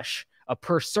per push.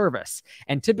 Per service.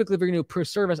 And typically, if you're going to do per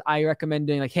service, I recommend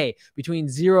doing like, hey, between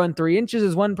 0 and 3 inches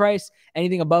is one price.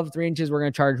 Anything above 3 inches, we're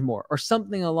going to charge more, or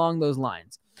something along those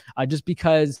lines. Just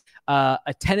because a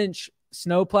 10-inch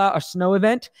snow plow or snow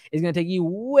event is going to take you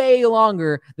way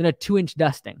longer than a 2-inch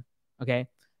dusting. Okay.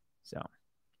 So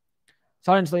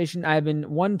solid installation. I've been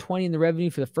 120 in the revenue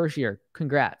for the first year.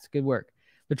 Congrats. Good work.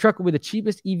 The truck will be the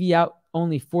cheapest EV out,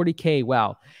 only $40K.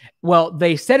 Wow. Well,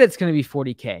 they said it's going to be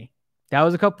 $40K. That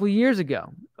was a couple of years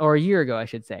ago, or a year ago, I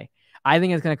should say. I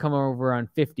think it's going to come over on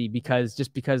 50 because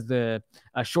the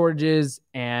shortages,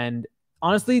 and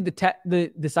honestly, the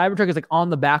Cybertruck is like on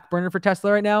the back burner for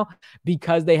Tesla right now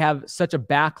because they have such a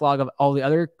backlog of all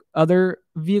the other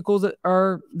vehicles that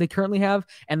they currently have,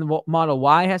 and the Model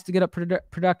Y has to get up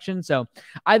production. So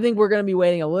I think we're going to be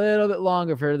waiting a little bit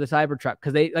longer for the Cybertruck,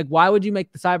 because why would you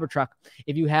make the Cybertruck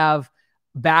if you have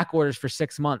back orders for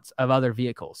 6 months of other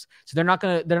vehicles? So they're not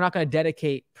gonna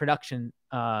dedicate production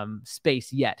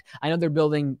space yet. I know they're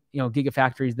building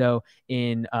gigafactories though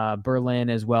in Berlin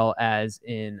as well as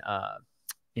in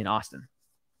Austin.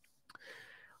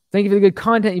 Thank you for the good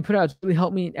content you put out. It's really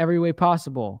helped me in every way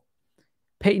possible.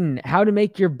 Peyton, how to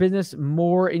make your business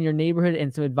more in your neighborhood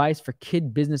and some advice for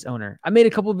kid business owner. I made a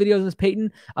couple of videos on this,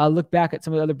 Peyton. Look back at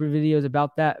some of the other videos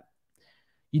about that.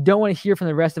 You don't want to hear from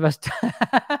the rest of us.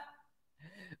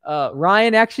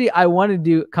 Ryan, actually, I wanted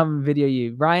to come video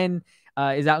you. Ryan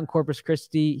is out in Corpus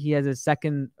Christi. He has a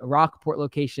second Rockport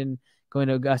location going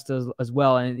to Augusta as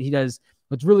well. And he does,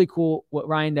 what's really cool, what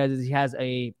Ryan does is he has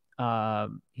a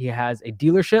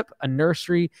dealership, a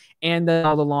nursery, and then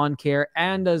all the lawn care,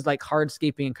 and does like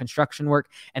hardscaping and construction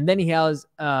work. And then he has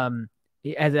a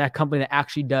company that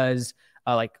actually does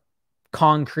like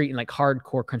concrete and like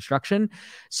hardcore construction.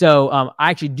 So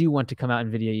I actually do want to come out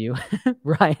and video you,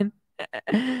 Ryan.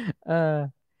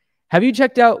 Have you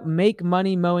checked out Make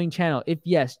Money Mowing channel? If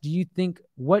yes,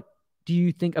 what do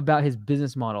you think about his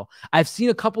business model? I've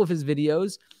seen a couple of his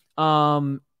videos.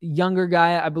 Younger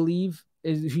guy, I believe,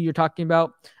 is who you're talking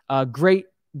about. Great,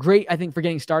 I think, for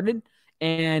getting started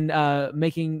and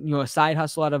making a side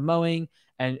hustle out of mowing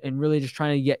and really just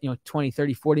trying to get 20,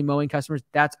 30, 40 mowing customers.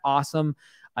 That's awesome.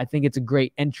 I think it's a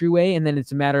great entryway. And then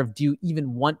it's a matter of, do you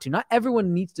even want to? Not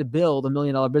everyone needs to build $1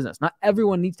 million business. Not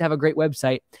everyone needs to have a great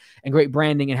website and great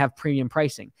branding and have premium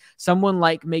pricing. Someone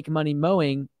like Make Money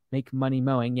Mowing,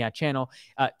 channel,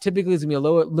 typically is going to be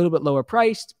little bit lower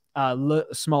priced,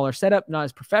 smaller setup, not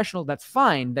as professional. That's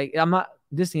fine. I'm not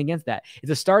dissing against that. It's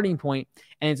a starting point,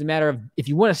 and it's a matter of, if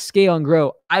you want to scale and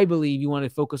grow, I believe you want to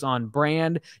focus on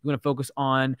brand. You want to focus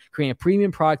on creating a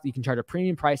premium product that you can charge a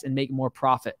premium price and make more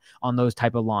profit on those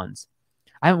type of lawns.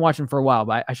 I haven't watched him for a while,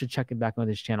 but I should check it back on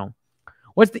his channel.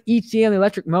 What's the ETA on the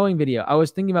electric mowing video? I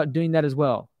was thinking about doing that as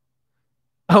well.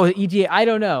 Oh, the ETA, I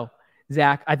don't know,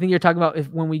 Zach. I think you're talking about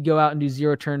when we go out and do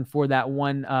zero turn for that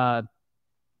one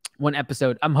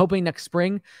episode. I'm hoping next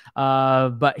spring,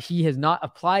 but he has not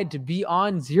applied to be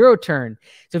on Zero Turn.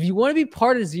 So if you want to be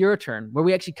part of Zero Turn, where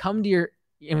we actually come to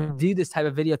do this type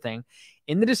of video thing,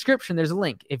 in the description, there's a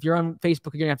link. If you're on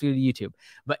Facebook, you're going to have to go to YouTube.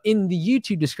 But in the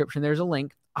YouTube description, there's a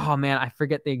link. Oh, man, I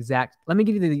forget the exact. Let me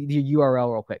give you the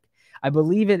URL real quick. I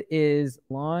believe it is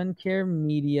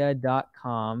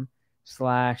lawncaremedia.com/ it's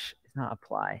not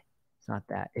apply. It's not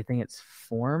that. I think it's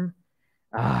form.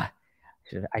 I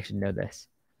should know this.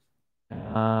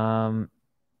 I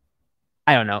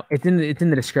don't know. It's in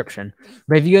the description.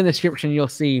 But if you go in the description, you'll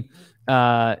see.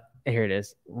 Here it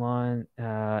is.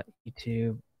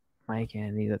 YouTube, Mike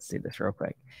Andy. Let's see this real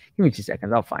quick. Give me 2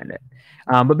 seconds. I'll find it.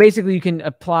 But basically, you can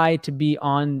apply to be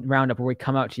on Roundup, where we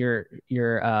come out to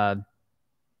your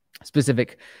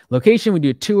specific location. We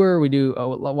do a tour. We do a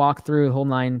walkthrough, the whole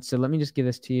nine. So let me just give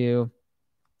this to you.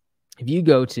 If you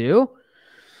go to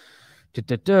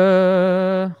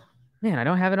man, I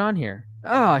don't have it on here.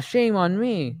 Oh, shame on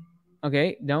me.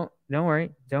 Okay, don't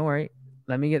worry.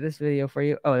 Let me get this video for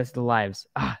you. Oh, this is the lives.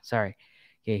 Sorry.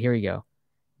 Okay, here we go.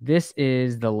 This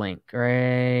is the link,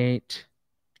 right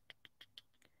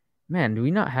Man, do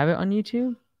we not have it on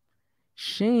YouTube?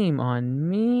 Shame on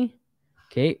me.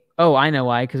 Okay. Oh, I know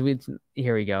why. Because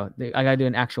here we go. I gotta do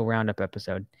an actual Roundup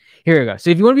episode. Here we go.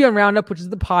 So if you want to be on Roundup, which is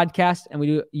the podcast,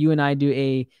 and you and I do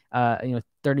a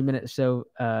 30-minute so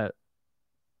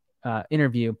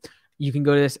interview, you can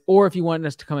go to this. Or if you want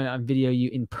us to come in on video you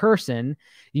in person,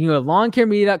 you can go to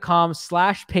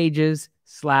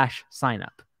lawncaremedia.com/pages/signup.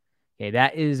 Okay,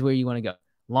 that is where you want to go.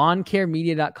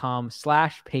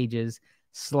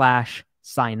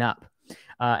 lawncaremedia.com/pages/signup.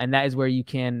 And that is where you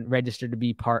can register to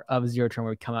be part of Zero Turn,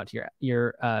 where we come out to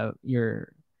your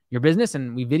business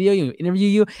and we video you, interview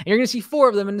you, and you're going to see 4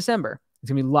 of them in December. It's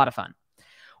going to be a lot of fun.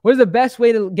 What is the best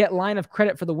way to get line of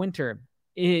credit for the winter?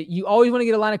 You always want to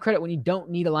get a line of credit when you don't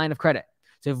need a line of credit.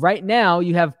 So if right now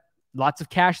you have lots of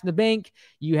cash in the bank,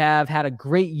 you have had a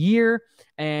great year,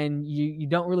 and you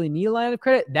don't really need a line of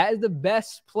credit, that is the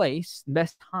best place,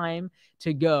 best time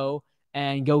to go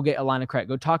and go get a line of credit.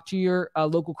 Go talk to your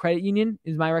local credit union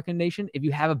is my recommendation. If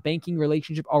you have a banking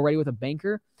relationship already with a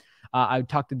banker, I would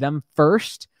talk to them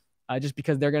first, just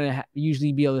because they're going to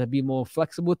usually be able to be more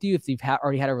flexible with you. If you've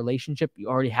already had a relationship, you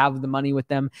already have the money with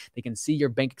them, they can see your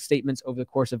bank statements over the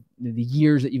course of the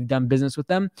years that you've done business with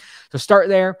them. So start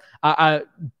there.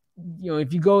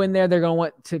 If you go in there, they're going to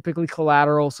want typically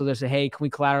collateral. So they say, hey, can we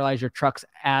collateralize your trucks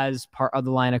as part of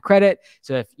the line of credit?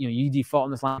 So if you default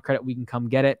on this line of credit, we can come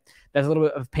get it. That's a little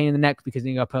bit of pain in the neck because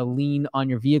then you got to put a lien on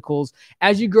your vehicles.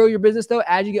 As you grow your business, though,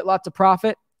 as you get lots of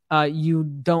profit,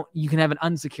 you can have an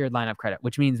unsecured line of credit,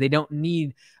 which means they don't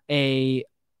need a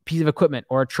piece of equipment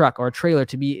or a truck or a trailer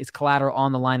to be as collateral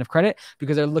on the line of credit,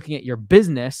 because they're looking at your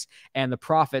business and the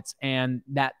profits, and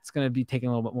that's going to be taking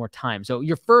a little bit more time. So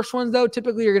your first ones, though,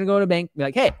 typically you're going to go to a bank and be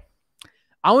like, hey,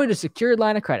 I wanted a secured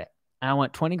line of credit and I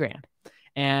want 20 grand.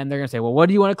 And they're going to say, well, what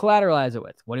do you want to collateralize it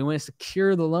with? What do you want to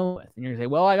secure the loan with? And you're going to say,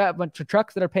 well, I got a bunch of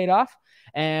trucks that are paid off,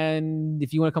 and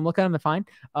if you want to come look at them, they're fine.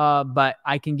 But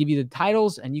I can give you the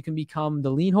titles and you can become the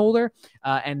lien holder.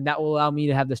 And that will allow me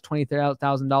to have this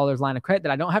 $20,000 line of credit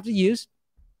that I don't have to use.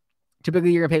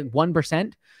 Typically, you're going to pay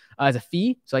 1% as a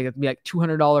fee. So it'd be like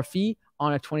 $200 fee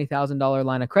on a $20,000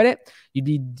 line of credit. You'd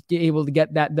be able to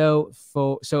get that, though.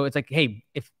 So it's like, hey,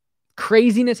 if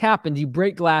craziness happens, you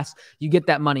break glass, you get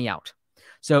that money out.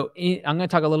 So I'm going to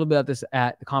talk a little bit about this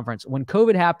at the conference. When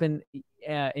COVID happened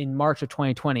in March of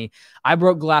 2020, I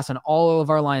broke glass on all of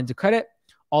our lines of credit,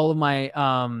 all of my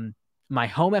my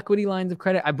home equity lines of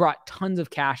credit. I brought tons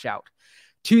of cash out.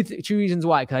 Two reasons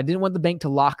why: because I didn't want the bank to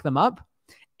lock them up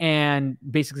and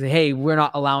basically say, hey, we're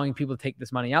not allowing people to take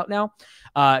this money out now,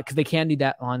 because they can do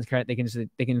that on lines of credit. They can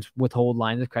just withhold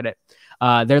lines of credit.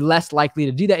 They're less likely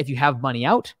to do that if you have money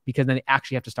out, because then they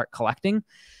actually have to start collecting.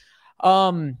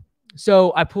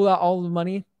 So I pulled out all the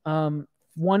money.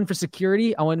 1, for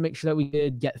security. I wanted to make sure that we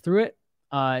could get through it.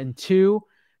 And 2,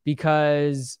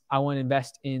 because I want to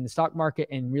invest in the stock market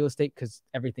and real estate because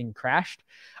everything crashed.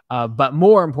 But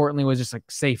more importantly was just like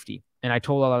safety. And I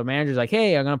told all our managers, like,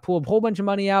 hey, I'm going to pull a whole bunch of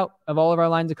money out of all of our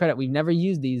lines of credit. We've never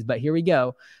used these, but here we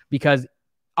go. Because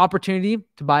opportunity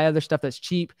to buy other stuff that's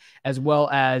cheap, as well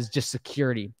as just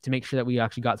security to make sure that we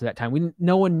actually got through that time.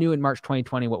 No one knew in March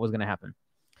 2020 what was going to happen.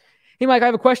 Hey, Mike, I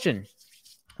have a question.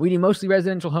 We do mostly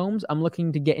residential homes. I'm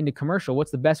looking to get into commercial.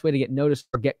 What's the best way to get noticed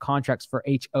or get contracts for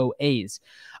HOAs?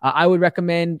 I would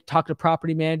recommend talk to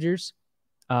property managers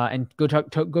and go talk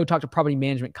to property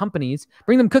management companies.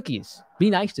 Bring them cookies.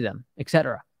 Be nice to them,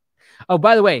 etc. Oh,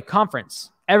 by the way, conference.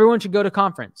 Everyone should go to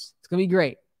conference. It's going to be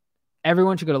great.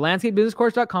 Everyone should go to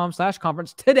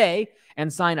landscapebusinesscourse.com/conference today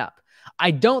and sign up.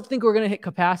 I don't think we're going to hit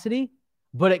capacity,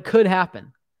 but it could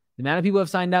happen. The amount of people have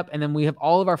signed up, and then we have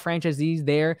all of our franchisees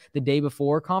there the day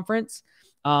before conference.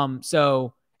 And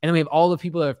then we have all the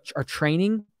people that are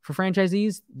training for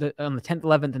franchisees on the 10th,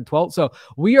 11th, and 12th. So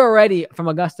we are already, from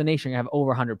Augusta Nation, going to have over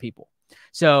 100 people.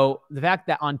 So the fact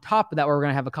that on top of that, we're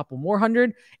going to have a couple more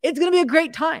 100, it's going to be a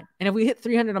great time. And if we hit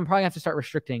 300, I'm probably going to have to start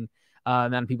restricting the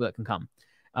amount of people that can come.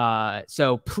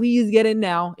 So please get in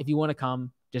now if you want to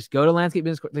come. Just go to Landscape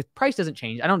Business Course. The price doesn't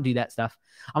change. I don't do that stuff.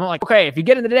 I'm not like, okay, if you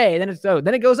get in today, then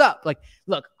it goes up. Like,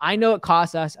 look, I know it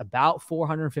costs us about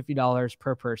 $450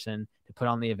 per person to put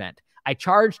on the event. I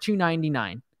charge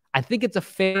 $299. I think it's a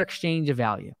fair exchange of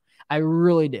value. I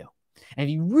really do. And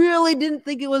if you really didn't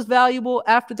think it was valuable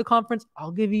after the conference,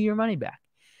 I'll give you your money back.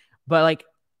 But like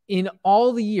in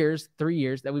all the years, 3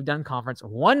 years that we've done conference,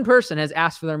 one person has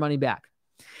asked for their money back.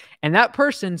 And that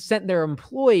person sent their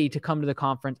employee to come to the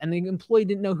conference, and the employee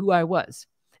didn't know who I was.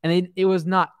 And it was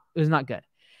not good.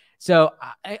 So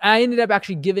I ended up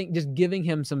actually giving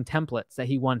him some templates that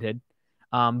he wanted,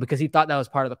 because he thought that was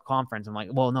part of the conference. I'm like,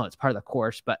 well, no, it's part of the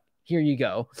course, but here you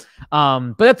go.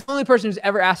 But that's the only person who's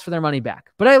ever asked for their money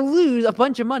back. But I lose a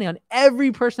bunch of money on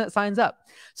every person that signs up.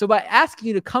 So by asking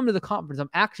you to come to the conference, I'm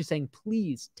actually saying,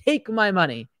 please take my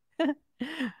money.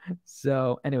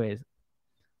 So anyways,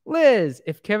 Liz,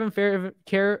 if Kevin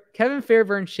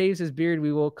Fairburn shaves his beard,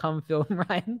 we will come film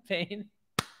Ryan Payne.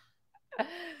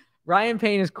 Ryan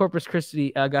Payne is Corpus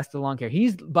Christi Augusta Lawn Care.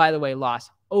 He's, by the way,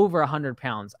 lost over 100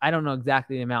 pounds. I don't know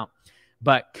exactly the amount,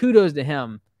 but kudos to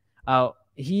him.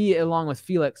 He, along with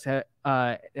Felix, had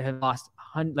lost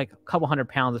like a couple hundred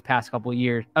pounds this past couple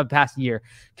years, past year.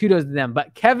 Kudos to them.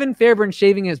 But Kevin Fairburn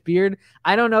shaving his beard,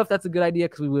 I don't know if that's a good idea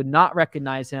because we would not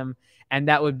recognize him, and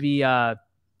that would be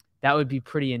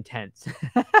pretty intense.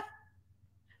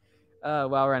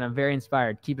 Wow, Ren, I'm very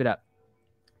inspired. Keep it up.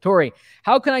 Tori,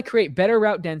 how can I create better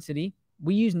route density?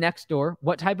 We use Nextdoor.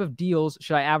 What type of deals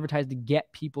should I advertise to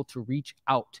get people to reach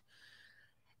out?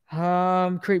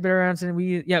 Create better route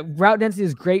density. Route density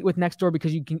is great with Nextdoor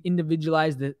because you can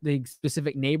individualize the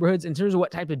specific neighborhoods. In terms of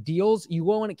what type of deals, you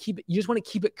want to keep it. You just want to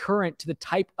keep it current to the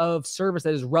type of service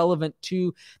that is relevant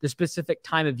to the specific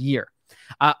time of year.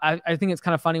 I think it's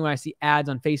kind of funny when I see ads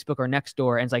on Facebook or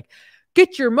Nextdoor and it's like,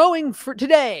 get your mowing for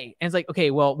today. And it's like, okay,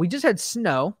 well, we just had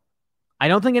snow. I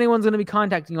don't think anyone's going to be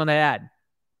contacting you on that ad.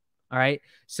 All right.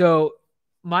 So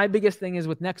my biggest thing is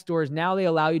with Nextdoor is now they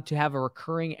allow you to have a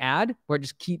recurring ad where it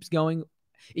just keeps going.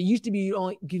 It used to be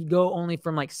you could go only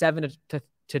from like 7 to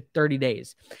 30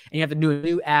 days and you have to do a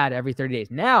new ad every 30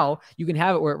 days. Now you can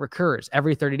have it where it recurs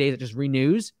every 30 days. It just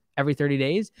renews every 30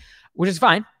 days, which is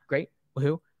fine. Great.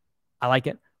 Woohoo. I like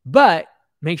it. But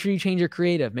make sure you change your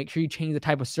creative. Make sure you change the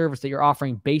type of service that you're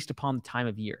offering based upon the time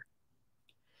of year.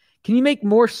 Can you make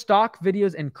more stock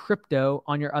videos and crypto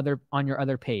on your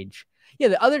other page? Yeah,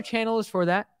 the other channel is for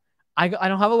that. I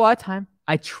don't have a lot of time.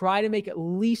 I try to make at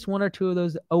least 1 or 2 of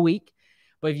those a week.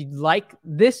 But if you like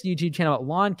this YouTube channel about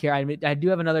lawn care, I do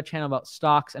have another channel about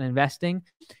stocks and investing.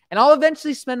 And I'll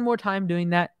eventually spend more time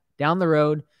doing that down the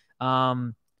road.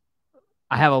 I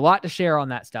have a lot to share on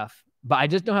that stuff, but I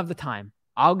just don't have the time.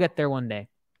 I'll get there one day.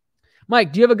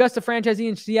 Mike, do you have Augusta franchisee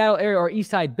in Seattle area or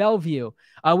Eastside Bellevue?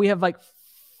 We have like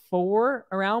 4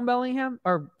 around Bellingham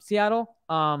or Seattle.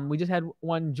 We just had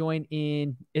one join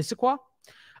in Issaquah.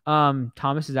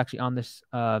 Thomas is actually on this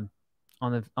on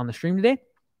the stream today.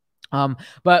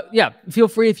 But yeah, feel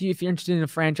free if you're interested in a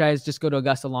franchise, just go to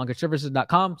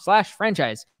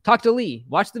AugustaLawnCareServices.com/franchise. Talk to Lee.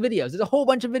 Watch the videos. There's a whole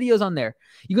bunch of videos on there.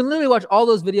 You can literally watch all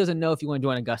those videos and know if you want to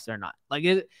join Augusta or not.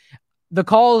 Like the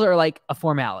calls are like a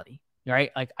formality,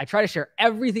 right? Like I try to share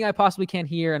everything I possibly can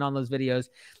here and on those videos.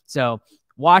 So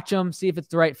watch them, see if it's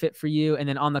the right fit for you. And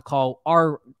then on the call,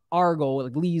 our goal,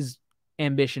 like Lee's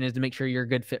ambition is to make sure you're a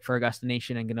good fit for Augusta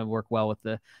Nation and going to work well with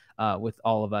with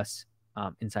all of us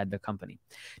inside the company.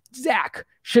 Zach,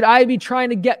 should I be trying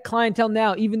to get clientele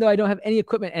now, even though I don't have any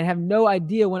equipment and have no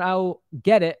idea when I'll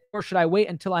get it, or should I wait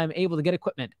until I'm able to get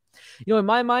equipment? You know, in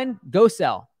my mind, go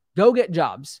sell, go get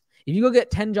jobs. If you go get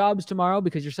 10 jobs tomorrow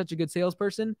because you're such a good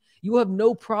salesperson, you will have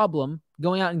no problem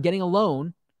going out and getting a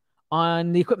loan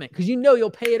on the equipment because you know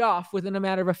you'll pay it off within a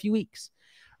matter of a few weeks,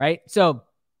 right? So,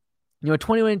 you know, a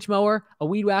 21-inch mower, a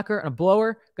weed whacker, and a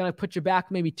blower gonna put you back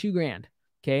maybe $2,000.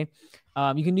 Okay,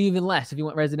 you can do even less if you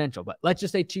want residential, but let's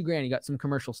just say $2,000. You got some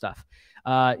commercial stuff,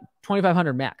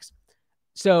 2,500 max.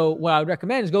 So what I would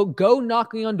recommend is go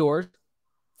knocking on doors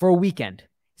for a weekend,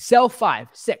 sell 5,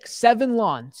 6, 7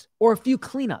 lawns or a few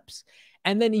cleanups,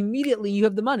 and then immediately you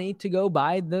have the money to go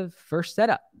buy the first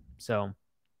setup. So,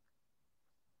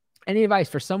 any advice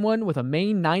for someone with a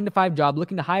main 9-to-5 job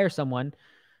looking to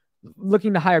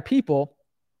hire people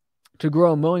to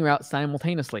grow a mowing route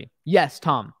simultaneously? Yes,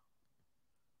 Tom.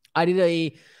 I did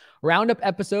a roundup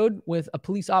episode with a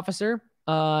police officer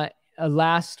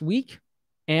last week.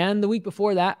 And the week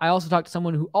before that, I also talked to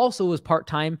someone who also was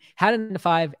part-time, had a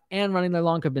 9-to-5, and running their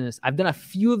lawn care business. I've done a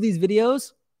few of these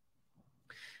videos.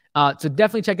 So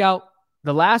definitely check out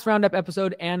the last roundup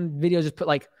episode and videos. Just put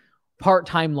like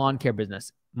part-time lawn care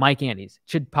business. Mike Andes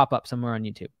should pop up somewhere on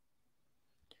YouTube.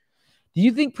 Do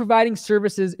you think providing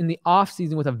services in the off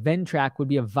season with a Ventrac would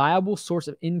be a viable source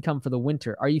of income for the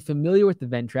winter? Are you familiar with the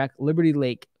Ventrac, Liberty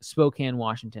Lake, Spokane,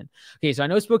 Washington? Okay, so I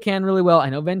know Spokane really well. I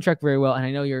know Ventrac very well, and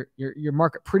I know your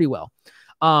market pretty well.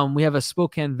 We have a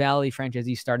Spokane Valley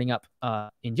franchisee starting up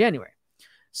in January.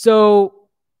 So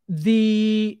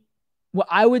what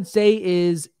I would say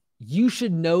is you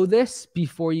should know this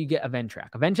before you get a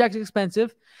Ventrac. A Ventrac is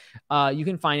expensive. You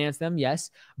can finance them,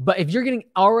 yes. But if you're getting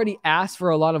already asked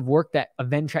for a lot of work that a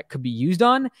Ventrac could be used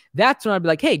on, that's when I'd be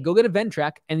like, hey, go get a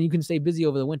Ventrac and you can stay busy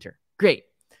over the winter. Great.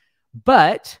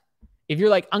 But If you're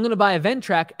like, I'm going to buy a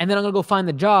Ventrac and then I'm going to go find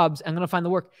the jobs, I'm going to find the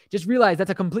work, just realize that's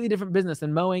a completely different business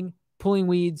than mowing, pulling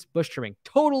weeds, bush trimming.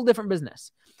 Total different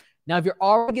business. Now, if you're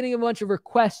already getting a bunch of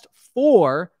requests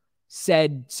for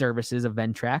said services of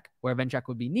Ventrac, where Ventrac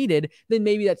would be needed, then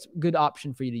maybe that's a good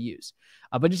option for you to use.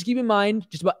 But just keep in mind,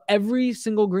 just about every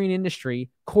single green industry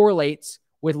correlates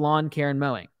with lawn care and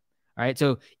mowing. All right.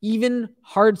 So even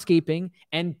hardscaping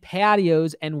and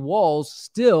patios and walls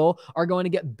still are going to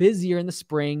get busier in the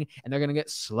spring and they're going to get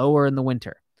slower in the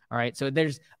winter. All right. So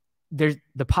there's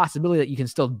the possibility that you can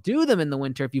still do them in the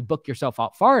winter if you book yourself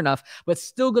out far enough, but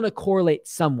still going to correlate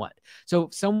somewhat. So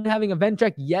someone having a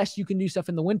Ventrac, yes, you can do stuff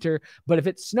in the winter, but if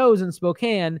it snows in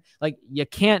Spokane, like you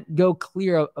can't go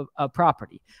clear a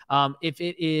property. If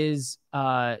it is,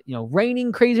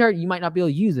 raining crazy hard, you might not be able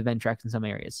to use the Ventracs in some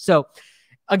areas. So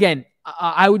again,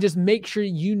 I would just make sure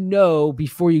you know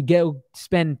before you go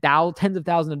spend tens of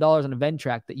thousands of dollars on a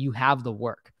Ventrac that you have the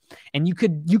work. And you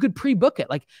could pre-book it.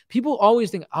 Like people always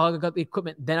think, oh, I got the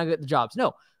equipment, then I get the jobs.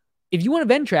 No, if you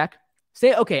want a Ventrac,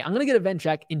 say, okay, I'm going to get a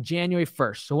Ventrac in January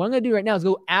 1st. So what I'm going to do right now is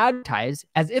go advertise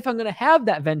as if I'm going to have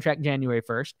that Ventrac January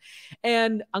 1st.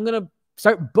 And I'm going to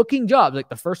start booking jobs like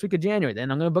the first week of January. Then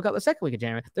I'm going to book out the second week of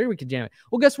January, third week of January.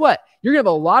 Well, guess what? You're going to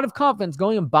have a lot of confidence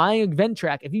going and buying a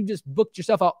Ventrac if you just booked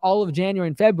yourself out all of January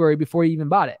and February before you even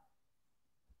bought it.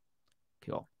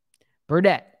 Cool.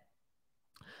 Burdette.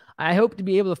 I hope to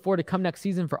be able to afford to come next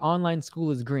season for online school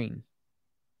is green.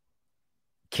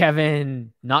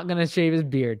 Kevin, not going to shave his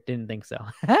beard. Didn't think so.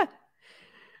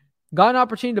 Got an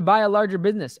opportunity to buy a larger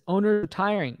business. Owner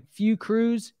retiring. Few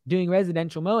crews doing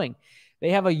residential mowing. They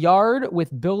have a yard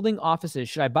with building offices.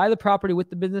 Should I buy the property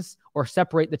with the business or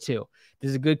separate the two? This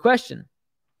is a good question.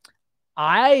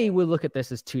 I would look at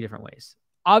this as two different ways.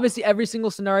 Obviously, every single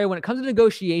scenario, when it comes to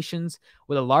negotiations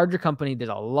with a larger company,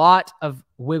 there's a lot of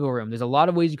wiggle room. There's a lot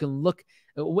of ways you can look,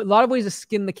 a lot of ways to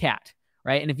skin the cat,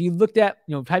 right? And if you looked at,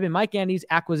 type in Mike Andes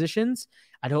acquisitions,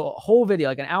 I do a whole video,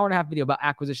 like an hour and a half video about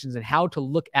acquisitions and how to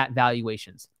look at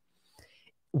valuations.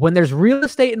 When there's real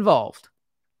estate involved,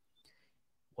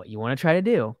 what you want to try to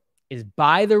do is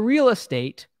buy the real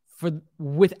estate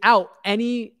without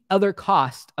any other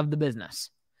cost of the business.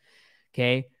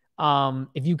 Okay.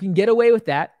 If you can get away with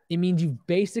that, it means you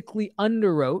basically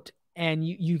underwrote and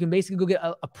you can basically go get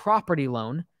a property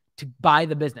loan to buy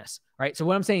the business, right? So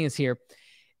what I'm saying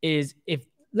is if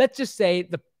let's just say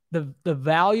the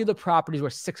value of the property is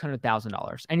worth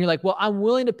 $600,000 and you're like, well, I'm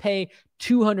willing to pay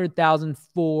 $200,000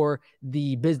 for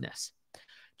the business.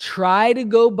 Try to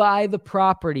go buy the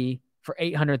property for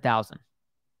 $800,000.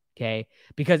 Okay.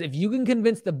 Because if you can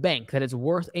convince the bank that it's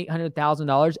worth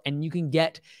 $800,000 and you can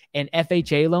get an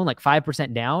FHA loan, like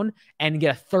 5% down and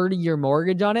get a 30-year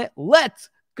mortgage on it, let's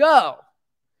go. All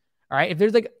right.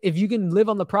 If you can live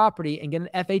on the property and get an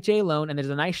FHA loan and there's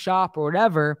a nice shop or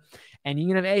whatever, and you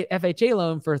can have an FHA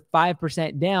loan for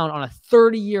 5% down on a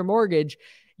 30-year mortgage,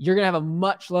 you're going to have a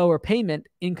much lower payment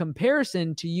in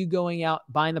comparison to you going out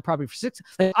buying the property for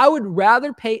 $600,000. I would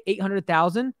rather pay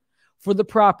 $800,000 for the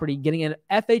property, getting an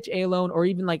FHA loan or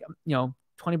even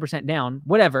 20% down,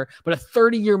 whatever, but a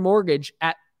 30-year mortgage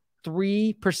at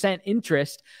 3%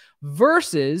 interest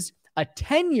versus a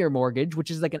 10-year mortgage, which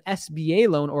is like an SBA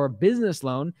loan or a business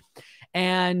loan,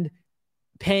 and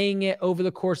paying it over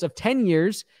the course of 10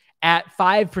 years at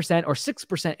 5% or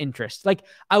 6% interest. Like,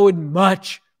 I would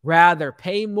much rather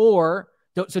pay more.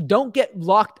 So don't get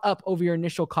locked up over your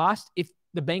initial cost if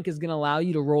the bank is going to allow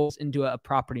you to roll into a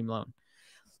property loan.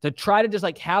 So try to just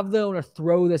have the owner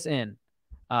throw this in.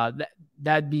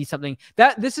 That'd be something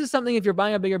this is something, if you're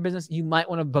buying a bigger business, you might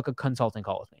want to book a consulting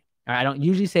call with me. All right, I don't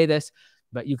usually say this,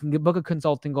 but you can book a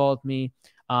consulting call with me.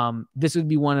 This would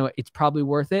be it's probably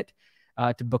worth it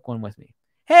to book one with me.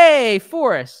 Hey,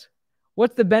 Forrest,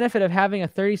 what's the benefit of having a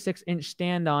 36-inch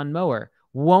stand-on mower?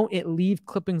 Won't it leave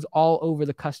clippings all over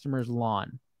the customer's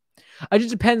lawn? It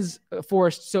just depends,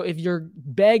 Forrest. So if you're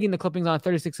bagging the clippings on a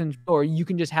 36-inch mower, you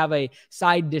can just have a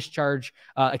side discharge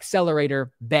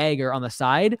accelerator bagger on the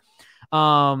side.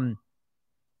 But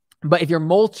if you're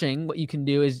mulching, what you can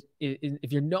do is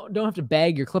if you don't have to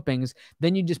bag your clippings,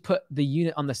 then you just put the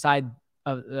unit on the side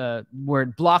of where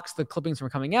it blocks the clippings from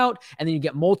coming out, and then you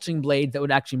get mulching blades that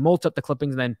would actually mulch up the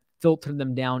clippings and then filter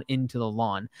them down into the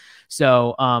lawn.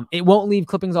 So it won't leave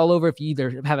clippings all over if you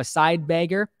either have a side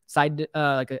bagger,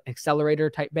 like an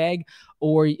accelerator type bag,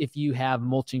 or if you have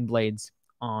mulching blades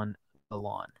on the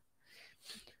lawn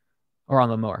or on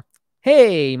the mower.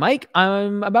 Hey, Mike,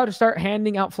 I'm about to start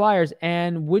handing out flyers,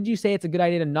 and would you say it's a good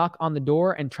idea to knock on the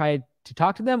door and try to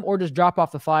talk to them, or just drop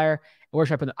off the flyer? Or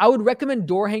should I put them? I would recommend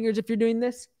door hangers if you're doing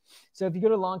this. So if you go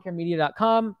to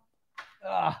lawncaremedia.com,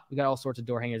 we got all sorts of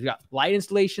door hangers. We got light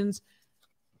installations,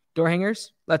 Door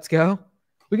hangers. Let's go.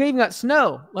 We even got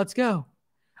snow. Let's go.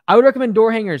 I would recommend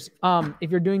door hangers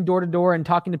if you're doing door to door and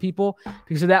talking to people,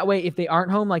 because so that way, if they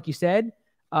aren't home, like you said,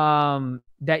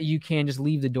 that you can just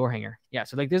leave the door hanger. Yeah.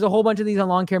 So like there's a whole bunch of these on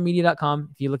lawncaremedia.com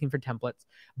if you're looking for templates,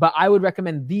 but I would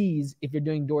recommend these if you're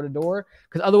doing door to door,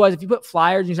 because otherwise if you put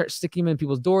flyers and you start sticking them in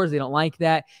people's doors, they don't like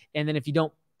that. And then if you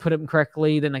don't put them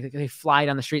correctly, then like they fly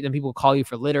down the street, then people call you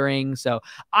for littering. So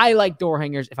I like door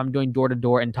hangers if I'm doing door to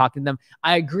door and talking to them.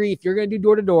 I agree. If you're going to do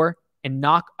door to door and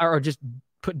knock or just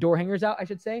put door hangers out, I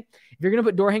should say, if you're going to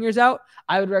put door hangers out,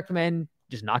 I would recommend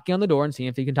just knocking on the door and seeing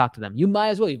if you can talk to them. You might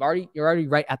as well. You're already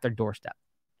right at their doorstep.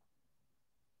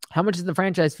 How much is the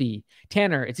franchise fee?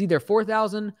 Tanner, it's either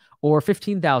 $4,000 or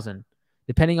 $15,000,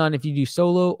 depending on if you do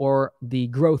solo or the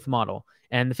growth model.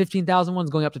 And the $15,000 one's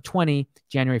going up to $20,000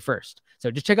 January 1st. So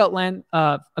just check out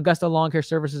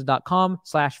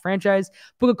AugustaLawnCareServices.com/franchise.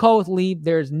 Book a call with Lee.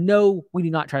 We do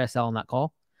not try to sell on that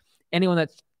call. Anyone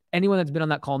that's been on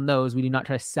that call knows we do not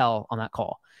try to sell on that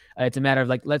call. It's a matter of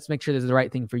like, let's make sure this is the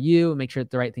right thing for you and make sure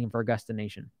it's the right thing for Augusta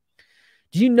Nation.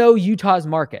 Do you know Utah's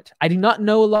market? I do not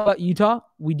know a lot about Utah.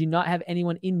 We do not have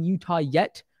anyone in Utah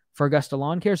yet for Augusta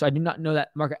Lawn Care, so I do not know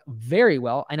that market very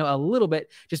well. I know a little bit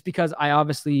just because I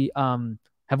obviously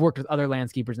have worked with other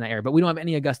landscapers in that area, but we don't have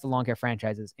any Augusta Lawn Care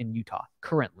franchises in Utah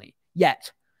currently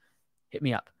yet. Hit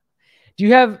me up. Do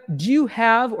you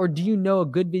have or do you know a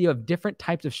good video of different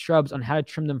types of shrubs on how to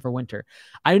trim them for winter?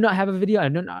 I do not have a video. I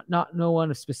do not know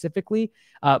one specifically.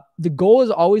 The goal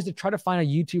is always to try to find a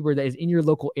YouTuber that is in your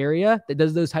local area that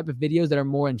does those type of videos that are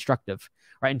more instructive,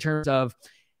 right? In terms of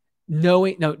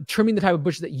trimming the type of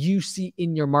bushes that you see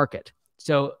in your market.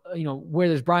 So, where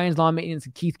there's Brian's Lawn Maintenance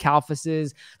and Keith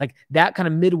Kalfas's, like that kind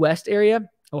of Midwest area,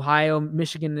 Ohio,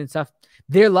 Michigan and stuff,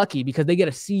 they're lucky because they get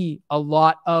to see a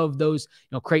lot of those,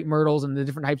 crepe myrtles and the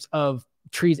different types of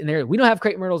trees in there. We don't have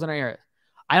crepe myrtles in our area.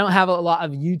 I don't have a lot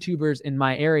of YouTubers in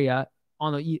my area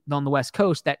on the West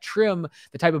Coast that trim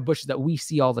the type of bushes that we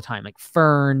see all the time, like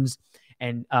ferns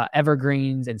and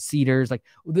evergreens and cedars. Like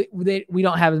we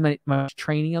don't have as much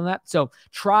training on that. So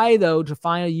try though to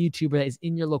find a YouTuber that is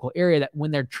in your local area that when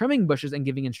they're trimming bushes and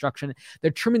giving instruction,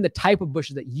 they're trimming the type of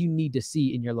bushes that you need to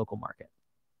see in your local market.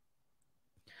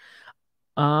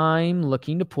 I'm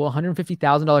looking to pull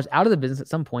 $150,000 out of the business at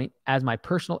some point as my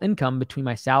personal income between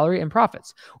my salary and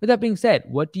profits. With that being said,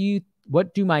 what do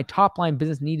my top line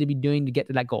business need to be doing to get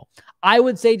to that goal? I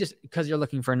would say, just because you're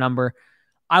looking for a number,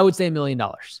 I would say $1 million.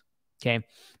 Okay.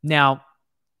 Now,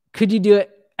 could you do it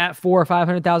at $400,000 or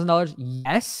 $500,000?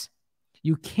 Yes,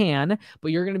 you can,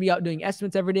 but you're going to be out doing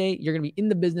estimates every day. You're going to be in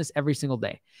the business every single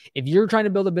day. If you're trying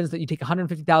to build a business that you take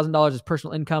 $150,000 as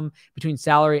personal income between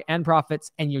salary and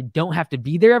profits, and you don't have to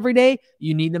be there every day,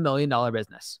 you need $1 million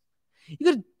business.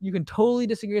 You can totally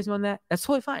disagree with me on that. That's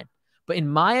totally fine. But in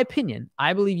my opinion,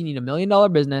 I believe you need $1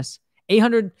 million business,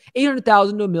 $800,000 to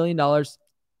 $1 million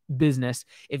business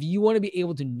if you want to be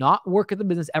able to not work at the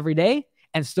business every day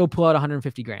and still pull out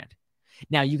 $150,000.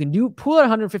 Now you can pull out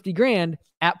 $150,000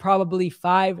 at probably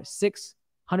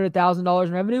 $500,000-$600,000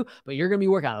 in revenue, but you're going to be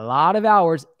working a lot of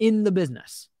hours in the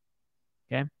business.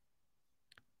 Okay.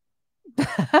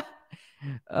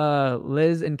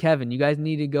 Liz and Kevin, you guys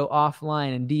need to go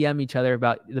offline and DM each other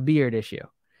about the beard issue.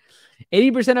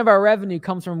 80% of our revenue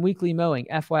comes from weekly mowing.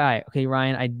 FYI. Okay,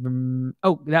 Ryan,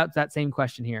 that's that same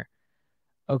question here.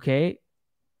 Okay.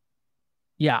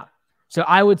 Yeah. So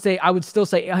I would still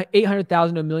say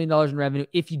 $800,000 to $1 million in revenue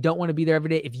if you don't want to be there every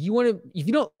day. If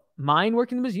you don't mind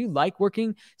working in the business, you like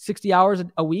working 60 hours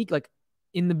a week, like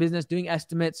in the business, doing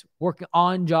estimates, working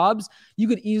on jobs, you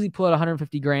could easily pull out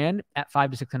 $150,000 at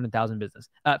 $500,000 to $600,000 business,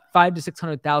 $500,000 to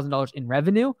 $600,000 in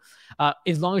revenue,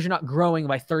 as long as you're not growing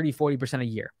by 30-40% a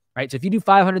year. Right. So if you do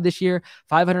 500 this year,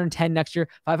 510 next year,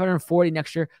 540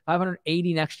 next year,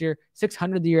 580 next year,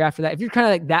 600 the year after that, if you're kind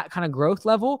of like that kind of growth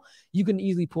level, you can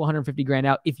easily pull $150,000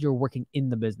 out if you're working in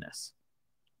the business.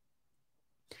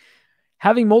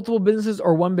 Having multiple businesses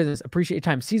or one business, appreciate your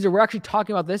time. Caesar, we're actually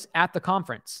talking about this at the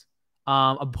conference,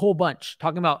 a whole bunch,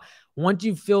 talking about once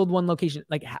you've filled one location,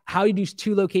 like how you do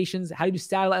 2 locations, how you do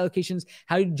satellite locations,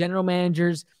 how you do general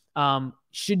managers.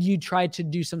 Should you try to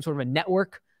do some sort of a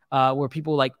network where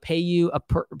people like pay you a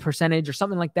percentage or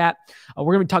something like that?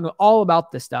 We're going to be talking all about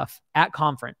this stuff at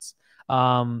conference.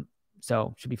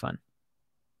 So should be fun.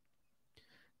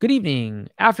 Good evening.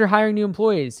 After hiring new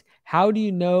employees, how do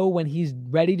you know when he's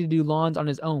ready to do lawns on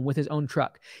his own with his own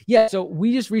truck? Yeah. So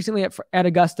we just recently at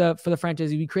Augusta for the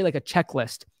franchisee, we create like a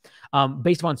checklist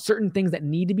based upon certain things that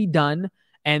need to be done.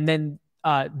 And then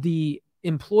the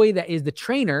employee that is the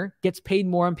trainer gets paid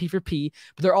more on P4P,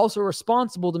 but they're also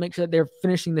responsible to make sure that they're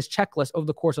finishing this checklist over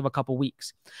the course of a couple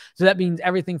weeks. So that means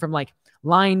everything from like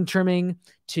line trimming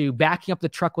to backing up the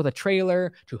truck with a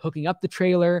trailer to hooking up the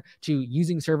trailer to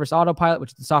using Service Autopilot,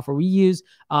 which is the software we use.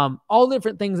 All the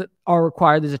different things that are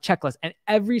required. There's a checklist, and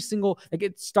every single, like,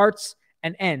 it starts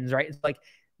and ends, right? It's like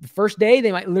the first day,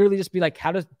 they might literally just be like,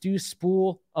 how to do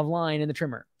spool of line in the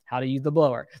trimmer, how to use the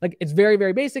blower. Like, it's very,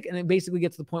 very basic. And it basically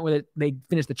gets to the point where they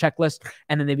finish the checklist,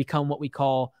 and then they become what we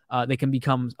call, they can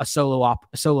become a solo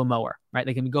mower, right?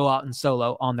 They can go out and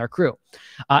solo on their crew.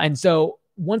 And so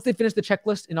once they finish the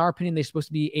checklist, in our opinion, they're supposed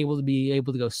to be able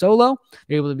to go solo.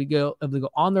 They're able to go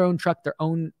on their own truck, their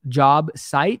own job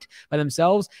site by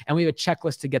themselves. And we have a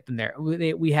checklist to get them there.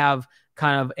 We have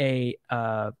kind of a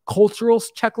cultural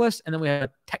checklist, and then we have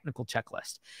a technical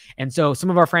checklist. And so some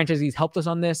of our franchisees helped us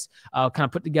on this, kind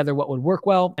of put together what would work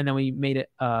well, and then we made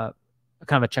it kind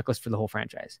of a checklist for the whole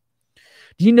franchise.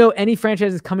 Do you know any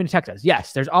franchises coming to Texas?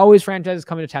 Yes, there's always franchises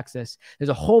coming to Texas. There's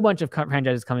a whole bunch of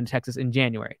franchises coming to Texas in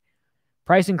January.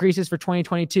 Price increases for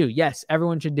 2022. Yes,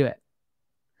 everyone should do it.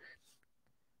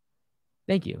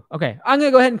 Thank you. Okay, I'm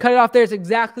going to go ahead and cut it off there. It's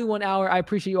exactly 1 hour. I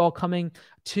appreciate you all coming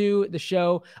to the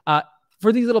show.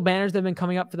 For these little banners that have been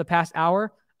coming up for the past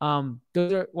hour,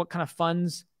 those are what kind of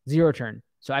funds Zero Turn.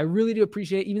 So I really do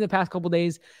appreciate, even the past couple of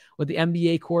days with the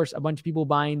MBA course, a bunch of people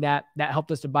buying that. That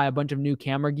helped us to buy a bunch of new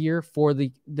camera gear for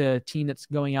the team that's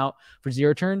going out for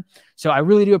Zero Turn. So I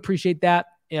really do appreciate that.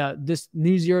 This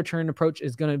new Zero Turn approach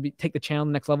is going to take the channel to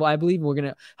the next level, I believe. We're going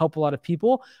to help a lot of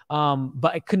people,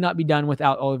 but it could not be done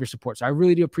without all of your support. So I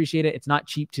really do appreciate it. It's not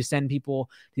cheap to send people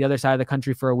to the other side of the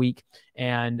country for a week.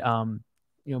 And,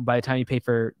 by the time you pay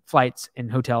for flights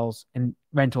and hotels and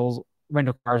rental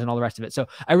cars and all the rest of it. So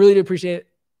I really do appreciate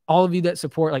all of you that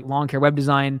support, like Lawn Care Web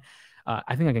Design.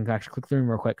 I think I can actually click through them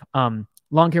real quick.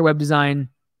 Lawn Care Web Design,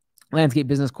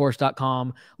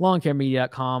 landscapebusinesscourse.com,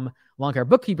 lawncaremedia.com,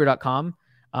 lawncarebookkeeper.com.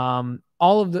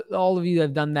 All of you that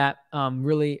have done that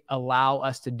really allow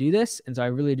us to do this. And so I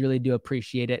really, really do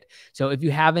appreciate it. So if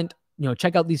you haven't,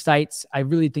 check out these sites. I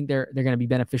really think they're going to be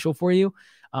beneficial for you.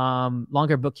 Lawn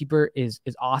Care Bookkeeper is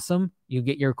awesome. You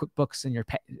get your QuickBooks and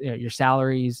your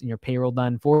salaries and your payroll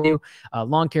done for you.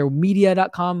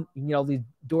 Lawncaremedia.com. You can get all these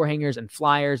door hangers and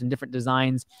flyers and different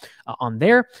designs on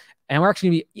there. And we're actually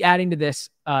going to be adding to this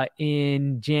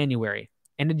in January.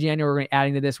 End of January, we're going to be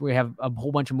adding to this. We have a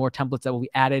whole bunch of more templates that will be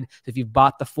added. So if you've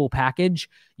bought the full package,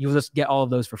 you'll just get all of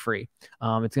those for free. It's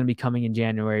going to be coming in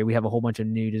January. We have a whole bunch of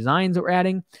new designs that we're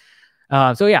adding.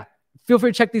 So yeah, feel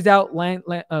free to check these out.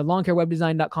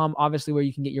 Lawncarewebdesign.com, obviously, where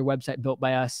you can get your website built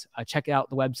by us. Check out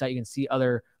the website. You can see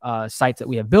other sites that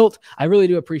we have built. I really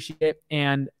do appreciate it.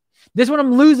 And this one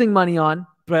I'm losing money on,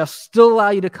 but I'll still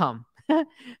allow you to come.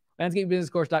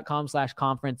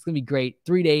 landscapebusinesscourse.com/conference. It's going to be great.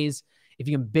 3 days. If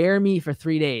you can bear me for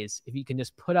 3 days, if you can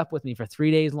just put up with me for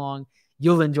 3 days long,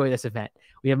 you'll enjoy this event.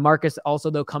 We have Marcus also,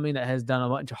 though, coming, that has done a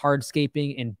bunch of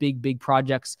hardscaping and big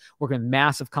projects, working with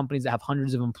massive companies that have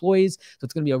hundreds of employees. So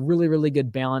it's going to be a really, really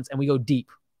good balance, and we go deep.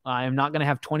 I'm not going to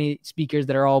have 20 speakers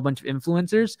that are all a bunch of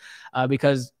influencers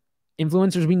because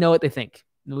influencers, we know what they think.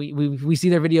 We see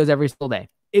their videos every single day.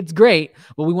 It's great,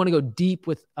 but we want to go deep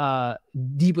with a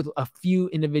few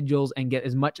individuals and get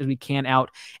as much as we can out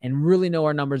and really know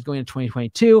our numbers going into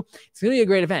 2022. It's going to be a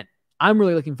great event. I'm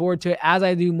really looking forward to it. As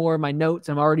I do more of my notes,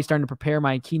 I'm already starting to prepare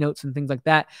my keynotes and things like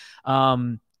that.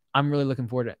 I'm really looking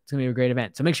forward to it. It's going to be a great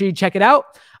event. So make sure you check it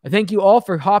out. I thank you all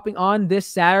for hopping on this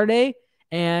Saturday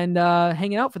and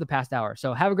hanging out for the past hour.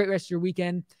 So have a great rest of your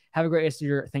weekend. Have a great rest of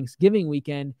your Thanksgiving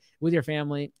weekend with your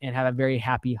family, and have a very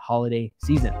happy holiday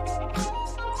season.